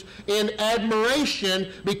persons in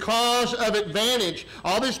admiration because of advantage.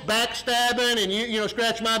 All this backstabbing and you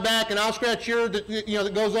scratch my back and I'll scratch yours,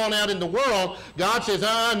 that goes on out in the world. God says,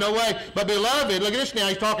 no way. But beloved, look at this now,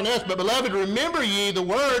 he's talking to us. But beloved, remember ye the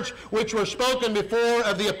words which were spoken before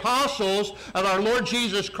of the apostles of our Lord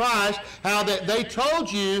Jesus Christ, how that they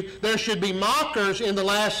told you there should be mockers in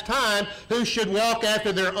the last time, who should walk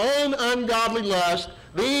after their own ungodly lust.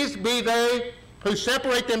 These be they who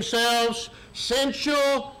separate themselves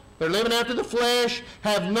sensual, they're living after the flesh,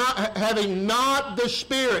 having not the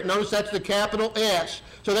Spirit. Notice that's the capital S.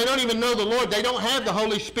 So they don't even know the Lord. They don't have the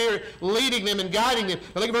Holy Spirit leading them and guiding them.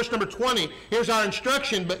 Now look at verse number 20. Here's our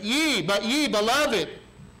instruction. But ye, beloved,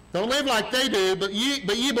 don't live like they do, but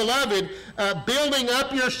ye beloved, building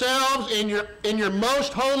up yourselves in your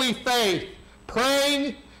most holy faith,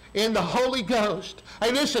 praying in the Holy Ghost.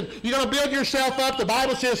 Hey, listen, you got to build yourself up. The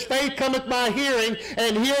Bible says faith cometh by hearing,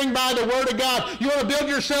 and hearing by the Word of God. You want to build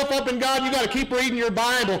yourself up in God, you got to keep reading your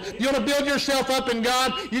Bible. You want to build yourself up in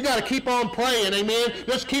God, you got to keep on praying, amen?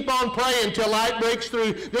 Just keep on praying until light breaks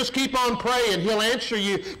through. Just keep on praying. He'll answer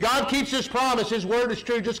you. God keeps His promise. His Word is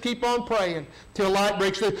true. Just keep on praying till light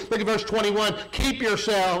breaks through. Look at verse 21. Keep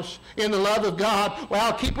yourselves in the love of God.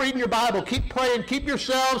 Well, keep reading your Bible. Keep praying. Keep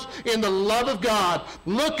yourselves in the love of God,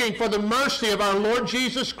 looking for the mercy of our Lord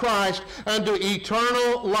Jesus Christ unto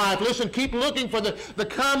eternal life. Listen, keep looking for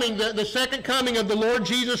the second coming of the Lord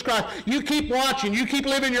Jesus Christ. You keep watching. You keep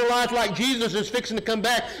living your life like Jesus is fixing to come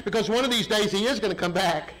back, because one of these days He is going to come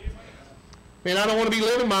back. Man, I don't want to be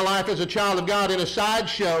living my life as a child of God in a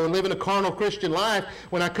sideshow and living a carnal Christian life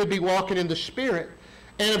when I could be walking in the Spirit.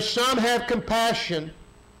 And if some have compassion,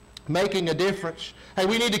 making a difference. Hey,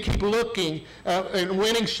 we need to keep looking and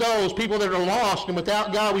winning souls, people that are lost and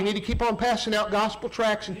without God. We need to keep on passing out gospel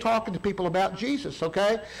tracts and talking to people about Jesus,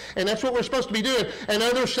 okay? And that's what we're supposed to be doing. And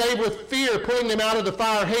others saved with fear, pulling them out of the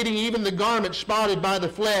fire, hating even the garment spotted by the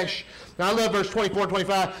flesh. Now, I love verse 24 and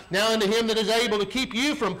 25. Now unto Him that is able to keep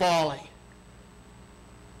you from falling.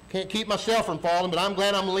 Can't keep myself from falling, but I'm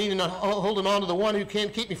glad I'm holding on to the one who can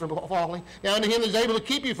keep me from falling. Now unto Him that is able to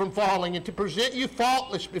keep you from falling, and to present you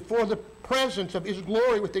faultless before the presence of His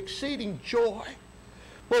glory with exceeding joy.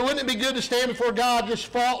 Well, wouldn't it be good to stand before God just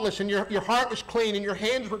faultless, and your heart was clean, and your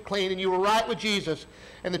hands were clean, and you were right with Jesus,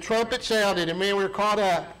 and the trumpet sounded, and man, we were caught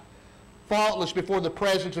up, faultless before the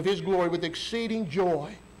presence of His glory with exceeding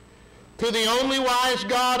joy. To the only wise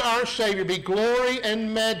God, our Savior, be glory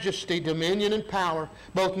and majesty, dominion and power,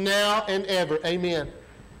 both now and ever. Amen.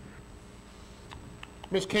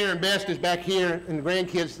 Miss Karen Best is back here and the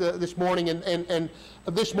grandkids this morning, and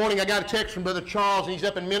this morning I got a text from Brother Charles, and he's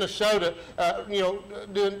up in Minnesota,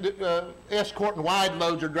 doing escorting wide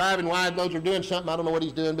loads or driving wide loads or doing something. I don't know what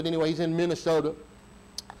he's doing, but anyway, he's in Minnesota,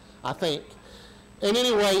 I think. And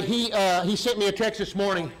anyway, he sent me a text this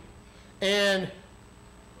morning, and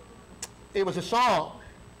it was a song,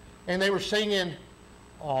 and they were singing,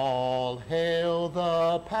 all hail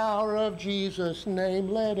the power of Jesus' name,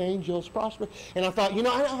 let angels prosper. And I thought, I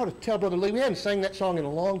ought to tell Brother Lee. We hadn't sang that song in a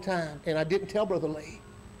long time, and I didn't tell Brother Lee.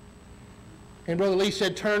 And Brother Lee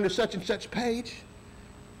said, turn to such and such page,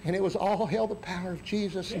 and it was all hail the power of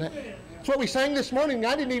Jesus' name. That's what we sang this morning.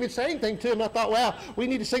 I didn't even say anything to him. I thought, wow, we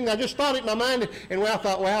need to sing that. I just thought it in my mind, and I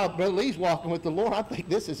thought, wow, Brother Lee's walking with the Lord. I think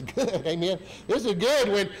this is good, amen. This is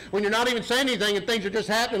good when you're not even saying anything and things are just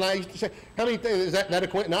happening. I used to say, how many things, is that a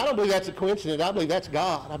coincidence? No, I don't believe that's a coincidence. I believe that's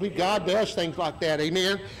God. I believe God does things like that,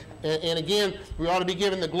 amen. And again, we ought to be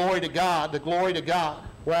giving the glory to God, the glory to God.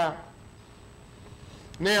 Wow.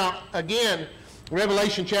 Now, again,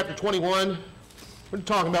 Revelation chapter 21, we're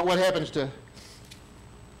talking about what happens to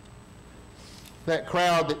that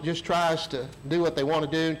crowd that just tries to do what they want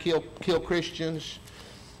to do and kill Christians,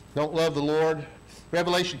 don't love the Lord.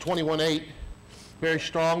 Revelation 21:8, very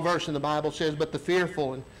strong verse in the Bible, says, "But the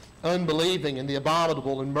fearful and unbelieving and the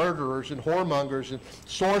abominable and murderers and whoremongers and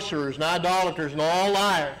sorcerers and idolaters and all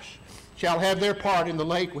liars shall have their part in the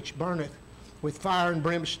lake which burneth with fire and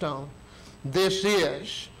brimstone. This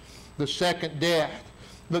is the second death."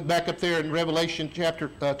 Look back up there in Revelation chapter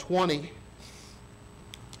 20.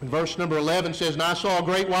 And verse number 11 says, "And I saw a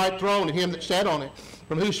great white throne and him that sat on it,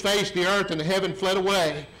 from whose face the earth and the heaven fled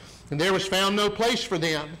away, and there was found no place for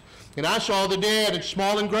them. And I saw the dead, and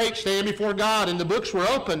small and great, stand before God, and the books were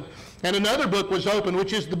opened. And another book was opened,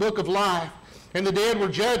 which is the book of life. And the dead were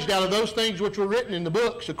judged out of those things which were written in the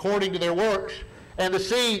books, according to their works. And the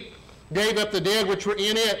sea gave up the dead which were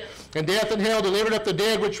in it, and death and hell delivered up the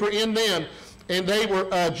dead which were in them. And they were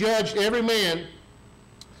judged every man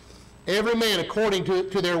according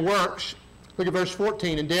to their works." Look at verse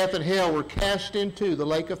 14. "And death and hell were cast into the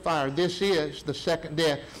lake of fire. This is the second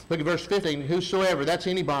death." Look at verse 15. "Whosoever," that's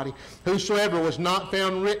anybody, "whosoever was not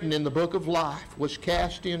found written in the book of life was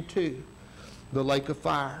cast into the lake of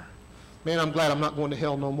fire." Man, I'm glad I'm not going to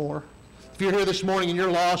hell no more. If you're here this morning and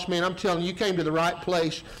you're lost, man, I'm telling you, you came to the right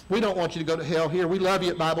place. We don't want you to go to hell here. We love you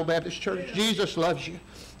at Bible Baptist Church. Jesus loves you.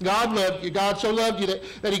 God loved you. God so loved you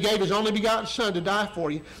that he gave his only begotten Son to die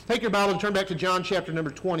for you. Take your Bible and turn back to John chapter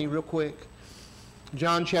number 20 real quick.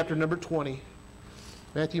 John chapter number 20.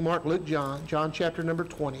 Matthew, Mark, Luke, John. John chapter number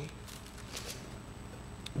 20.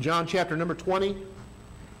 John chapter number 20.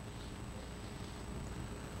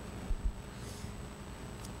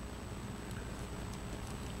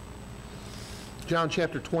 John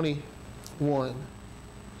chapter 21.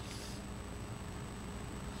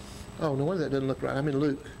 Oh, no wonder that doesn't look right. I'm in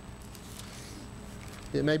Luke.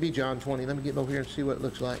 It may be John 20. Let me get over here and see what it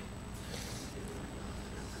looks like.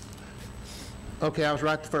 Okay, I was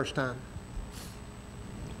right the first time.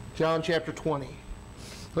 John chapter 20.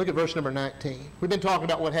 Look at verse number 19. We've been talking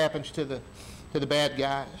about what happens to the bad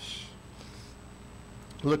guys.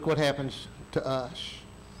 Look what happens to us.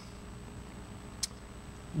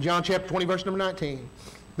 John chapter 20, verse number 19.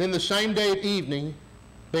 "Then the same day at evening,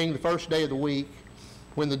 being the first day of the week,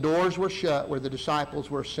 when the doors were shut where the disciples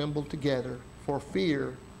were assembled together for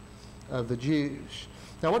fear of the Jews."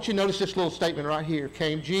 Now I want you to notice this little statement right here.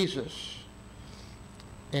 "Came Jesus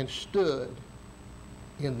and stood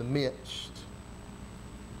in the midst."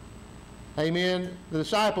 Amen. The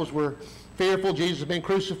disciples were fearful. Jesus had been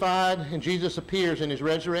crucified, and Jesus appears in his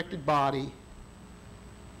resurrected body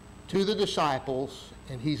to the disciples,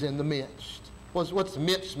 and he's in the midst. What's the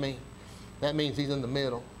midst mean? That means he's in the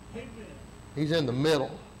middle. Amen. He's in the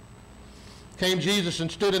middle. "Came Jesus and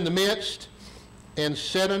stood in the midst and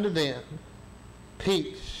said unto them,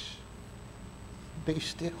 Peace, be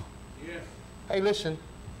still." Yes. Hey, listen.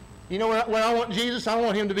 You know where I want Jesus? I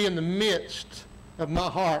want him to be in the midst of my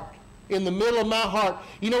heart. In the middle of my heart.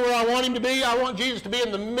 You know where I want him to be? I want Jesus to be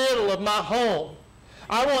in the middle of my home.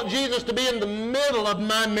 I want Jesus to be in the middle of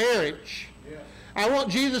my marriage. Yeah. I want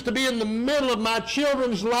Jesus to be in the middle of my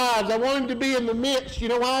children's lives. I want him to be in the midst. You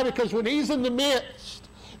know why? Because when he's in the midst,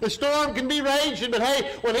 the storm can be raging, but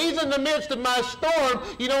hey, when he's in the midst of my storm,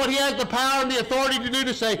 you know what he has the power and the authority to do?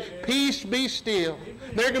 To say, "Peace, be still."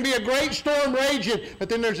 There can be a great storm raging, but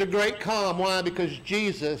then there's a great calm. Why? Because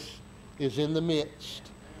Jesus is in the midst.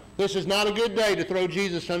 This is not a good day to throw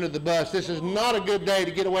Jesus under the bus. This is not a good day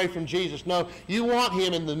to get away from Jesus. No, you want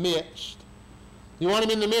him in the midst. You want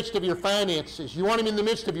him in the midst of your finances. You want him in the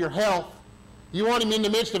midst of your health. You want him in the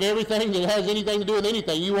midst of everything that has anything to do with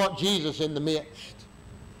anything. You want Jesus in the midst.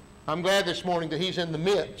 I'm glad this morning that he's in the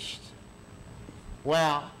midst.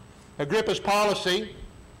 Wow. Agrippa's policy,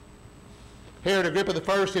 Herod Agrippa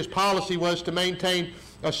I, his policy was to maintain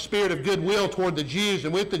a spirit of goodwill toward the Jews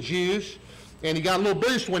and with the Jews. And he got a little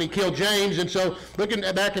boost when he killed James. And so looking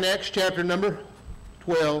back in Acts chapter number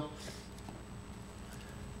 12.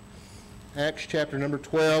 Acts chapter number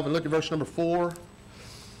 12. And look at verse number 4.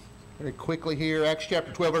 Very quickly here. Acts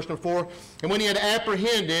chapter 12, verse number 4. "And when he had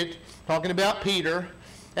apprehended," talking about Peter,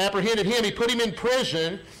 "apprehended him, he put him in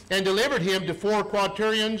prison and delivered him to 4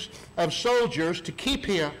 quaternions of soldiers to keep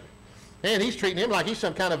him." Man, he's treating him like he's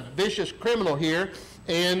some kind of vicious criminal here.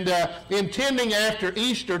 And intending after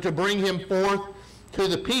Easter to bring him forth to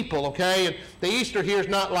the people, okay? And the Easter here is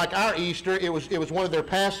not like our Easter. It was one of their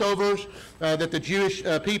Passovers that the Jewish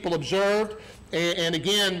people observed. And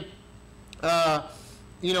again,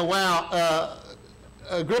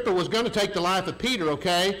 Agrippa was going to take the life of Peter,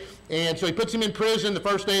 okay? And so he puts him in prison the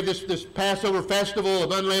first day of this Passover festival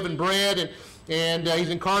of unleavened bread, and he's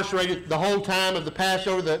incarcerated the whole time of the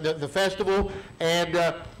Passover, the festival,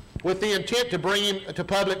 and with the intent to bring him to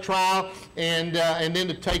public trial and then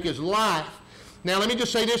to take his life. Now, let me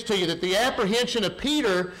just say this to you, that the apprehension of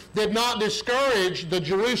Peter did not discourage the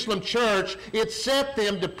Jerusalem church. It set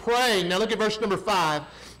them to pray. Now, look at verse number 5.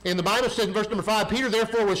 And the Bible says in verse number 5, Peter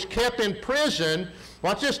therefore was kept in prison.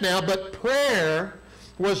 Watch this now. But prayer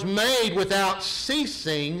was made without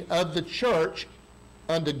ceasing of the church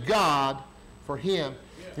unto God for him.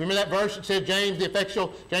 Remember that verse that said James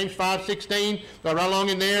 5:16, right along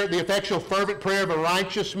in there, the effectual fervent prayer of a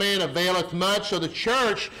righteous man availeth much. So the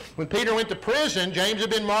church, when Peter went to prison, James had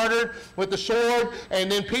been martyred with the sword, and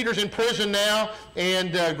then Peter's in prison now,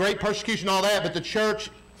 and great persecution, all that, but the church,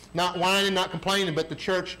 not whining, not complaining, but the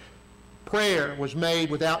church prayer was made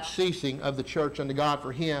without ceasing of the church unto God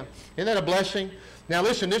for him. Isn't that a blessing? Now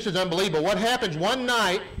listen, this is unbelievable. What happens one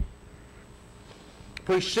night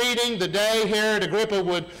preceding the day Herod Agrippa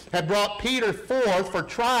would have brought Peter forth for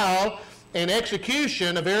trial and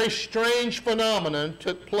execution, a very strange phenomenon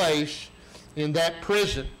took place in that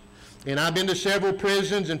prison. And I've been to several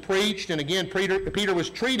prisons and preached, and again, Peter was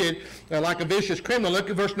treated like a vicious criminal. Look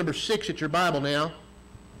at verse number 6 at your Bible now.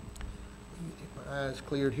 Get my eyes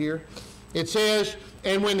cleared here. It says,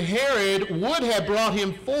 and when Herod would have brought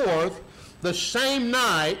him forth, the same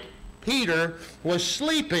night Peter was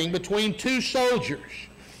sleeping between two soldiers.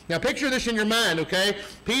 Now picture this in your mind, okay?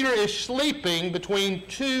 Peter is sleeping between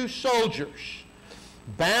two soldiers,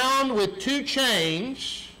 bound with two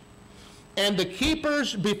chains, and the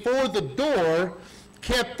keepers before the door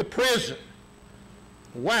kept the prison.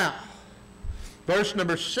 Wow. Verse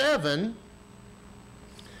number 7,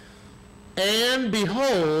 and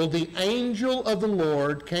behold, the angel of the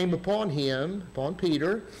Lord came upon him, upon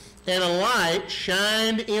Peter, and a light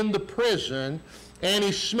shined in the prison, and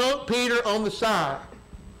he smote Peter on the side.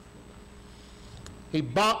 He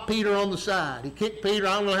bopped Peter on the side. He kicked Peter,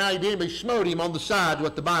 I don't know how he did, but he smote him on the side,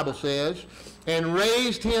 what the Bible says, and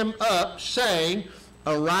raised him up, saying,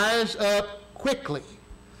 arise up quickly.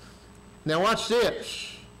 Now watch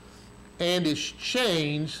this. And his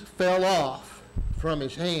chains fell off from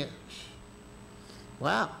his hands.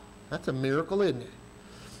 Wow, that's a miracle, isn't it?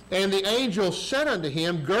 And the angel said unto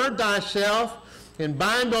him, gird thyself and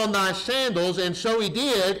bind on thy sandals. And so he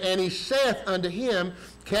did. And he saith unto him,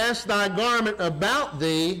 cast thy garment about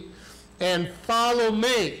thee and follow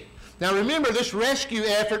me. Now remember this rescue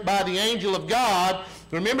effort by the angel of God.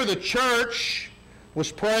 Remember the church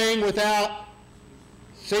was praying without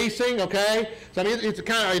ceasing, okay? So I mean,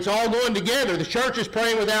 it's all going together. The church is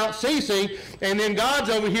praying without ceasing, and then God's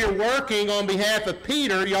over here working on behalf of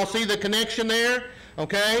Peter. Y'all see the connection there?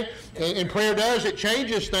 Okay? And prayer does, it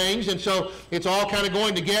changes things, and so it's all kind of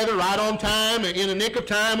going together right on time, in the nick of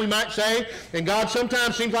time, we might say. And God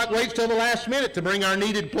sometimes seems like waits till the last minute to bring our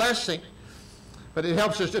needed blessing. But it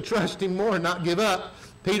helps us to trust him more and not give up.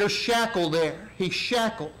 Peter's shackled there. He's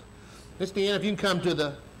shackled. Mr. Ian, if you can come to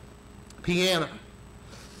the piano,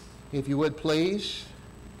 if you would please,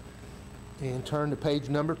 and turn to page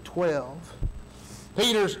number 12.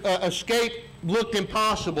 Peter's escape looked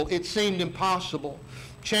impossible. It seemed impossible.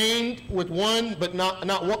 Chained with one, but not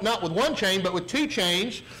with one chain, but with two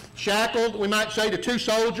chains. Shackled, we might say, to two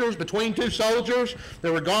soldiers, between two soldiers.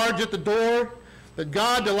 There were guards at the door. But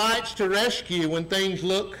God delights to rescue when things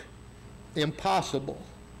look impossible.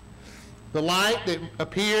 The light that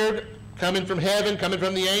appeared coming from heaven, coming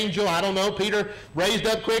from the angel, I don't know. Peter raised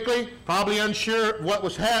up quickly, probably unsure what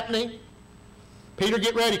was happening. Peter,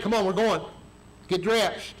 get ready. Come on, we're going. Get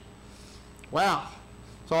dressed. Wow.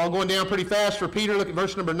 It's all going down pretty fast for Peter. Look at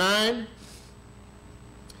verse number 9.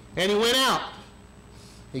 And he went out.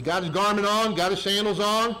 He got his garment on, got his sandals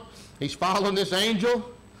on. He's following this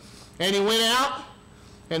angel. And he went out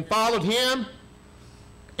and followed him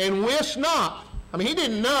and wist not. I mean, he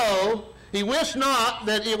didn't know. He wist not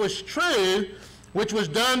that it was true, which was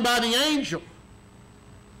done by the angel,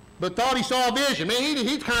 but thought he saw a vision. Man,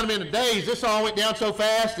 he's kind of in a daze. This all went down so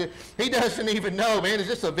fast that he doesn't even know, man, is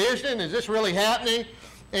this a vision? Is this really happening?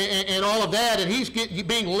 And all of that. And he's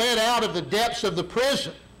being led out of the depths of the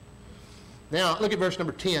prison. Now, look at verse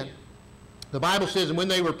number 10. The Bible says, and when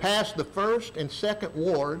they were past the first and second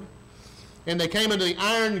ward, and they came into the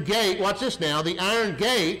iron gate, watch this now, the iron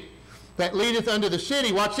gate that leadeth unto the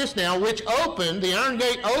city, watch this now, which opened, the iron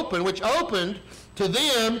gate opened, which opened to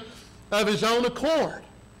them of his own accord.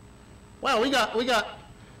 Wow, we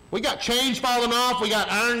got chains falling off, we got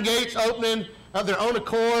iron gates opening of their own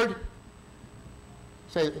accord.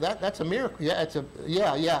 Say, that's a miracle. Yeah, it's a,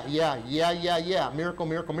 yeah. Miracle,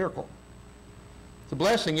 miracle, miracle. It's a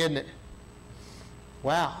blessing, isn't it?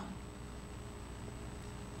 Wow.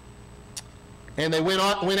 And they went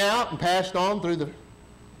out and passed on through the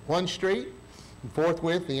one street, and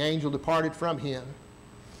forthwith the angel departed from him.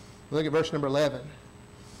 Look at verse number 11.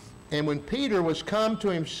 And when Peter was come to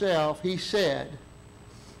himself, he said,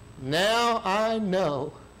 now I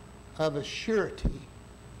know of a surety.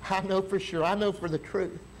 I know for sure. I know for the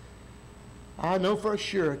truth. I know for a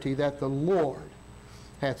surety that the Lord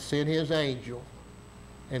hath sent his angel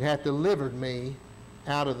and hath delivered me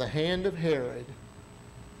out of the hand of Herod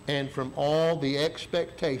and from all the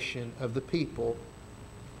expectation of the people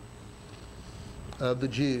of the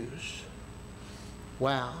Jews.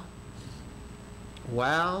 Wow.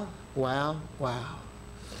 Wow, wow, wow.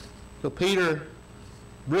 So Peter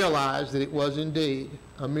realized that it was indeed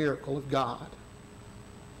a miracle of God,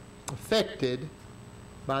 effected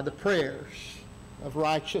by the prayers of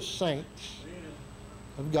righteous saints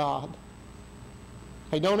of God.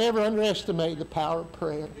 Hey, don't ever underestimate the power of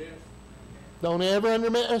prayer. Don't ever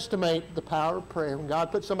underestimate the power of prayer. When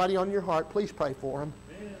God puts somebody on your heart, please pray for them.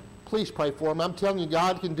 Please pray for them. I'm telling you,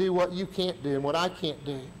 God can do what you can't do and what I can't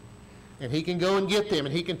do. And he can go and get them,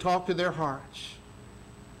 and he can talk to their hearts.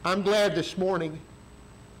 I'm glad this morning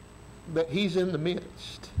that he's in the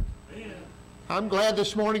midst. I'm glad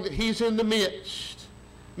this morning that he's in the midst.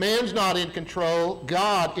 Man's not in control.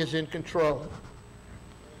 God is in control.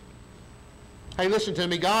 Hey, listen to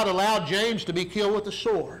me. God allowed James to be killed with a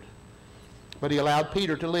sword, but he allowed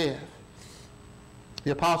Peter to live.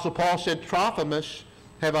 The Apostle Paul said, Trophimus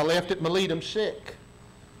have I left at Miletum sick.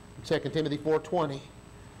 2 Timothy 4:20.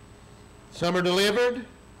 Some are delivered,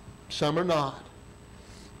 some are not.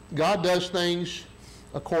 God does things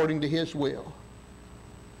according to his will.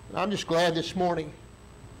 I'm just glad this morning.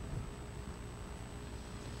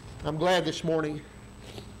 I'm glad this morning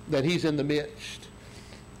that he's in the midst.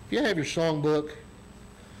 If you have your songbook,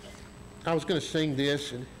 I was going to sing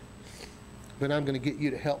this, but I'm going to get you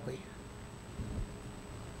to help me.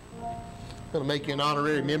 I'm going to make you an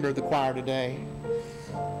honorary member of the choir today.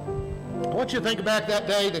 I want you to think back that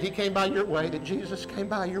day that he came by your way, that Jesus came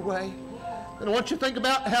by your way. And I want you to think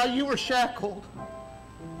about how you were shackled.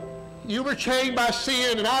 You were chained by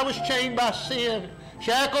sin, and I was chained by sin,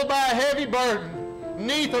 shackled by a heavy burden,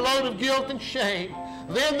 neath a load of guilt and shame.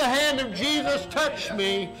 Then the hand of Jesus touched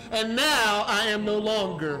me, and now I am no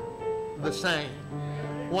longer the same.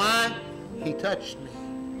 Why? He touched me.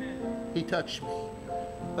 He touched me.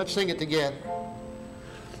 Let's sing it together.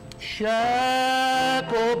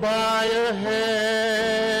 Shackled by a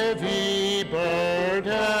heavy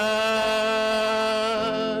burden,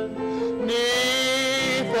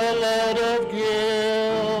 neath a load of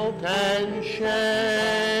guilt and shame.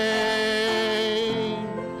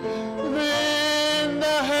 Then the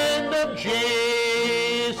hand of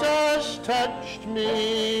Jesus touched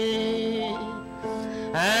me,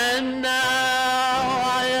 and now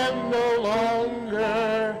I am no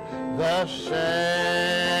longer the same.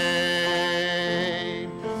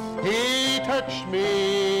 He touched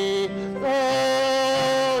me,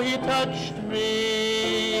 oh, he touched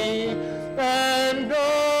me, and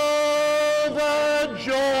oh, the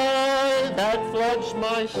joy that floods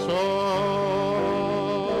my soul.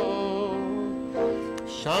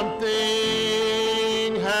 Something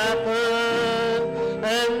happened,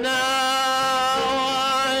 and now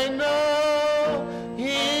I know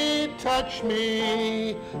he touched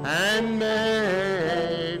me and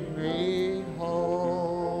made me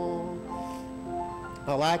whole.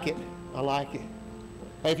 I like it. I like it.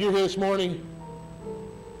 Hey, if you're here this morning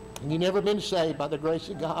and you've never been saved by the grace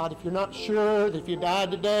of God, if you're not sure that if you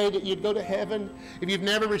died today that you'd go to heaven, if you've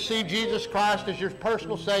never received Jesus Christ as your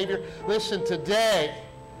personal Savior, listen, today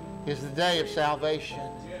is the day of salvation.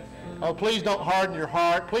 Oh, please don't harden your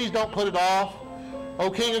heart. Please don't put it off. O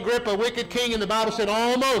King Agrippa, wicked king, and the Bible said,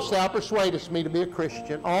 almost thou persuadest me to be a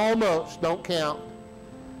Christian. Almost, don't count.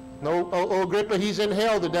 No, O Agrippa, he's in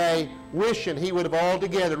hell today, wishing he would have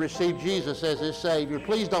altogether received Jesus as his Savior.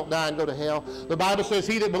 Please don't die and go to hell. The Bible says,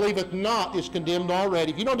 he that believeth not is condemned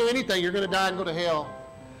already. If you don't do anything, you're going to die and go to hell.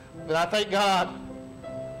 But I thank God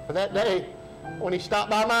for that day when he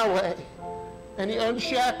stopped by my way and he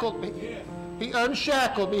unshackled me. He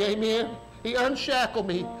unshackled me, amen. He unshackled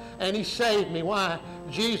me and he saved me. Why?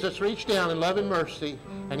 Jesus reached down in love and mercy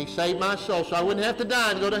and he saved my soul so I wouldn't have to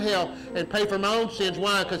die and go to hell and pay for my own sins.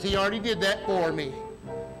 Why? Because he already did that for me.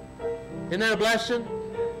 Isn't that a blessing?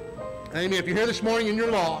 Amen. If you're here this morning and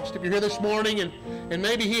you're lost, if you're here this morning and And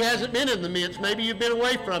maybe he hasn't been in the midst. Maybe you've been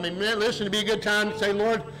away from him. Listen, it'd be a good time to say,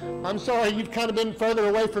 Lord, I'm sorry, you've kind of been further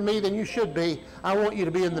away from me than you should be. I want you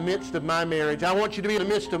to be in the midst of my marriage. I want you to be in the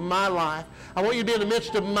midst of my life. I want you to be in the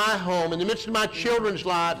midst of my home, in the midst of my children's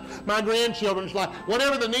lives, my grandchildren's life.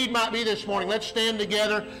 Whatever the need might be this morning, let's stand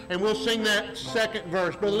together and we'll sing that second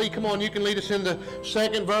verse. Brother Lee, come on, you can lead us in the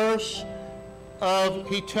second verse of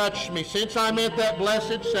He Touched Me. Since I met that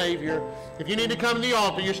blessed Savior, if you need to come to the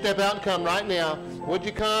altar, you step out and come right now. Would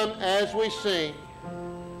you come as we sing?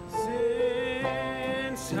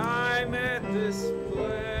 Since I met this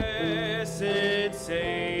blessed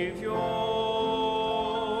Savior,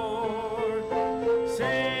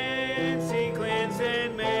 since He cleansed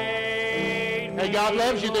and made me. Hey, God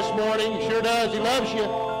loves you this morning. He sure does. He loves you.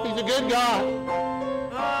 He's a good God.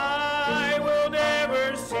 I will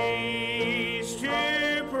never cease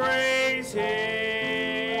to praise Him.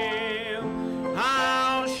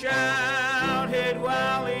 I'll shout it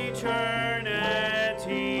while eternity.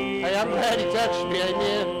 Hey, I'm glad He touched me.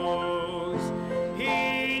 Amen.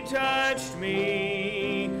 He touched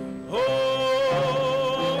me.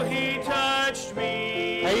 Oh, He touched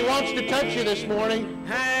me. Hey, He wants to touch you this morning.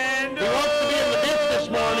 And He wants to be in the midst this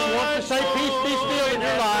morning. He wants to say, peace, be still in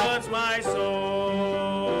your life. floods my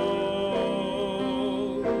soul.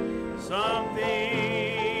 Something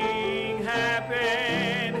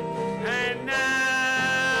happened, and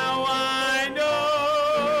now I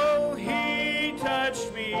know He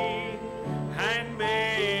touched me and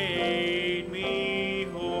made me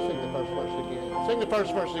whole. Sing the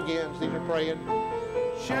first verse again. These are praying.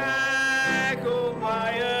 Shackled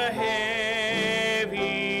by a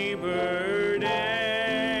heavy burden,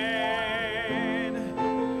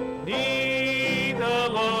 neath the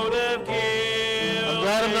load of guilt. I'm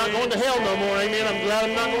glad I'm not going to hell no more. Amen. I'm glad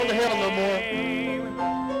I'm not going to hell no more.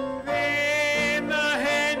 In the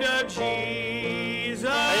hand of Jesus.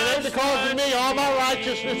 Hey, it ain't because of me. All my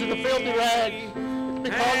righteousness is a filthy rags. It's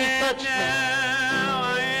because He touched me. Now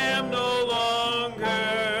I am no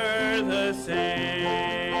longer the same.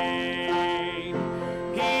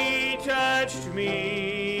 He touched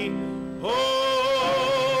me.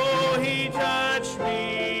 Oh, He touched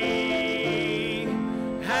me.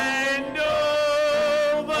 And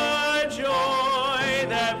oh, the joy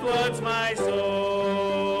that floods my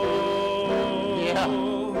soul. Yeah.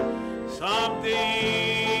 Something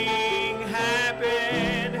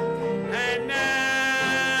happened, and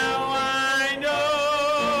now I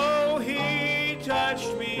know He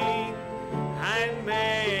touched me and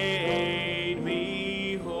made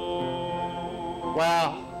me whole.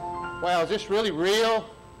 Wow. Wow, is this really real?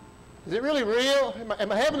 Is it really real?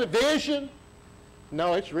 Am I having a vision?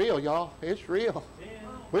 No, it's real, y'all. It's real.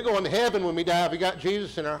 We're going to heaven when we die. We got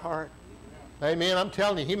Jesus in our heart. Amen. I'm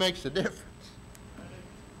telling you, He makes the difference.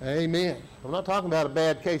 Amen. I'm not talking about a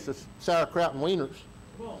bad case of sauerkraut and wieners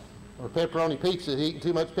or pepperoni pizza, eating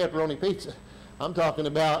too much pepperoni pizza. I'm talking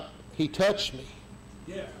about He touched me.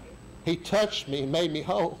 Yeah. He touched me and made me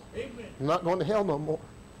whole. Amen. I'm not going to hell no more.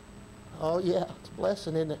 Oh, yeah. It's a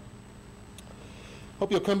blessing, isn't it? Hope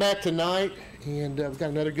you'll come back tonight. And we've got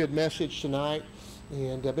another good message tonight.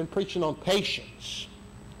 And I've been preaching on patience.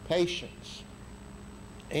 Patience.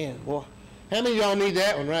 And, boy, how many of y'all need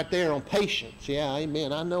that one right there on patience? Yeah,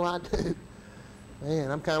 amen. I know I do. Man,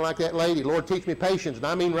 I'm kind of like that lady. Lord, teach me patience. And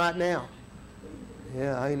I mean right now.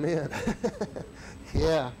 Yeah, amen.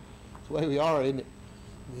 Yeah. That's the way we are, isn't it?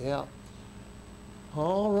 Yeah.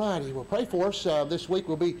 All righty. Well, pray for us. This week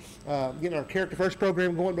we'll be getting our Character First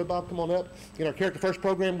program going. Brother Bob, come on up. Get our Character First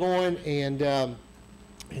program going, and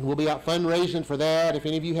we'll be out fundraising for that. If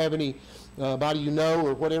any of you have anybody you know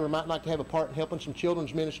or whatever might like to have a part in helping some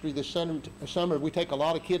children's ministry this summer, we take a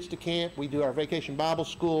lot of kids to camp. We do our Vacation Bible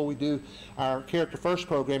School. We do our Character First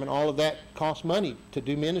program, and all of that costs money to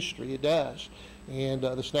do ministry. It does. And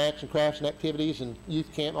the snacks and crafts and activities and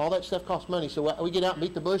youth camp, all that stuff costs money. So we get out and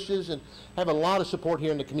beat the bushes and have a lot of support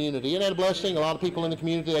here in the community. Isn't that a blessing? A lot of people in the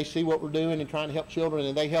community, they see what we're doing and trying to help children,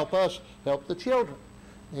 and they help us help the children.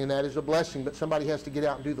 And that is a blessing, but somebody has to get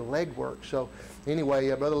out and do the legwork. So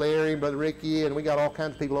anyway, Brother Larry and Brother Ricky, and we got all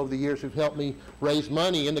kinds of people over the years who've helped me raise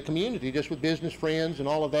money in the community, just with business friends and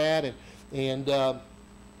all of that. And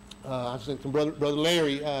I was thinking, Brother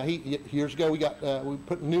Larry, years ago we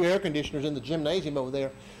put new air conditioners in the gymnasium over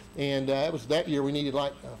there, and it was that year we needed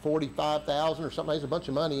like $45,000 or something. It was a bunch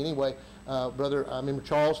of money anyway. Brother, I remember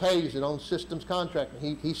Charles Hayes that owns Systems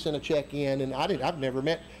Contracting. He sent a check in, and I've never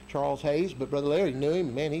met Charles Hayes, but Brother Larry knew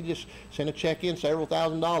him. Man, he just sent a check in, several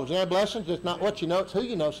 $1,000s. Isn't that blessings? It's not what you know, it's who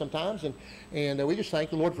you know sometimes. And we just thank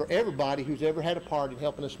the Lord for everybody who's ever had a part in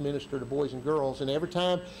helping us minister to boys and girls. And every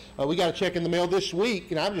time we got a check in the mail this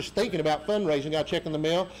week, and I'm just thinking about fundraising, got a check in the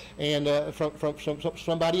mail, and from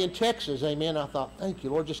somebody in Texas, amen. I thought, thank you,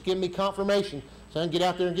 Lord, just give me confirmation so I can get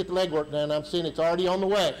out there and get the legwork done. I'm seeing it's already on the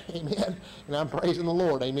way, amen. And I'm praising the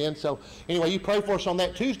Lord, amen. So anyway, you pray for us on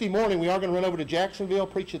that. Tuesday morning, we are going to run over to Jacksonville,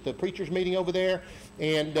 preach at the preachers meeting over there,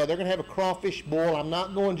 and they're going to have a crawfish boil. I'm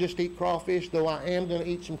not going just to eat crawfish, though I am going to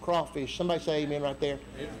eat some crawfish. Somebody say amen right there.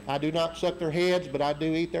 Amen. I do not suck their heads, but I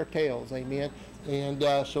do eat their tails, amen. And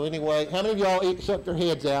so anyway, how many of y'all suck their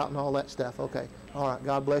heads out and all that stuff? Okay. All right.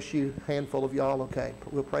 God bless you. Handful of y'all. Okay.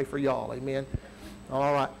 We'll pray for y'all. Amen.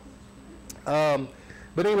 All right.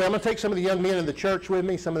 But anyway, I'm going to take some of the young men in the church with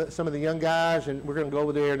me, some of the young guys, and we're going to go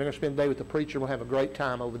over there, and they're going to spend the day with the preacher. We'll have a great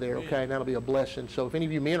time over there, okay? And that'll be a blessing. So if any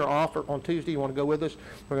of you men are off on Tuesday, you want to go with us,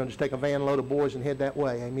 we're going to just take a van load of boys and head that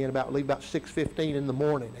way, amen. Leave about 6:15 in the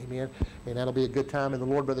morning, amen. And that'll be a good time in the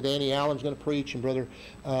Lord. Brother Danny Allen's going to preach, and Brother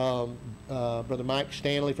Mike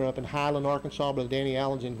Stanley from up in Highland, Arkansas. Brother Danny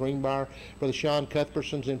Allen's in Greenbrier. Brother Sean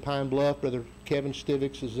Cuthbertson's in Pine Bluff. Brother Kevin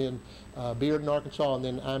Stivix is in Bearden, Arkansas, and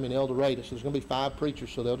then I'm in El Dorado. So there's going to be 5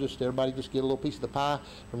 preachers, so everybody just get a little piece of the pie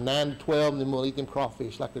from 9 to 12, and then we'll eat them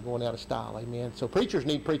crawfish like they're going out of style, amen. So preachers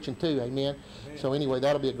need preaching too, amen. So anyway,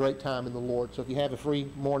 that'll be a great time in the Lord. So if you have a free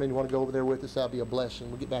morning, you want to go over there with us, that'll be a blessing.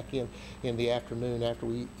 We'll get back in the afternoon after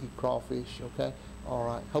we eat crawfish, okay? All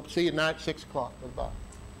right. Hope to see you tonight at 6 o'clock. Bye-bye.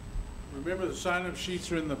 Remember, the sign-up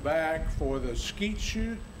sheets are in the back for the skeet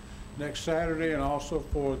shoot next Saturday, and also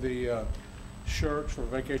for the shirts for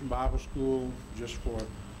Vacation Bible School, just for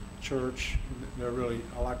church. They're really,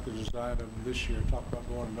 I like the design of them this year. Talk about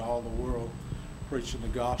going into all the world, preaching the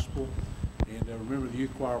gospel. And remember the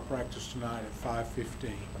youth choir practice tonight at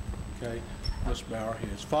 5:15. Okay, let's bow our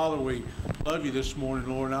heads. Father, we love you this morning,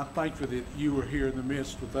 Lord, and I thank you that you were here in the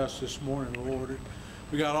midst with us this morning, Lord.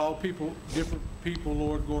 We got all people, different people,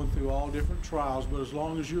 Lord, going through all different trials, but as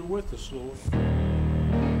long as you're with us, Lord, as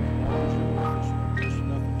long as you're with us,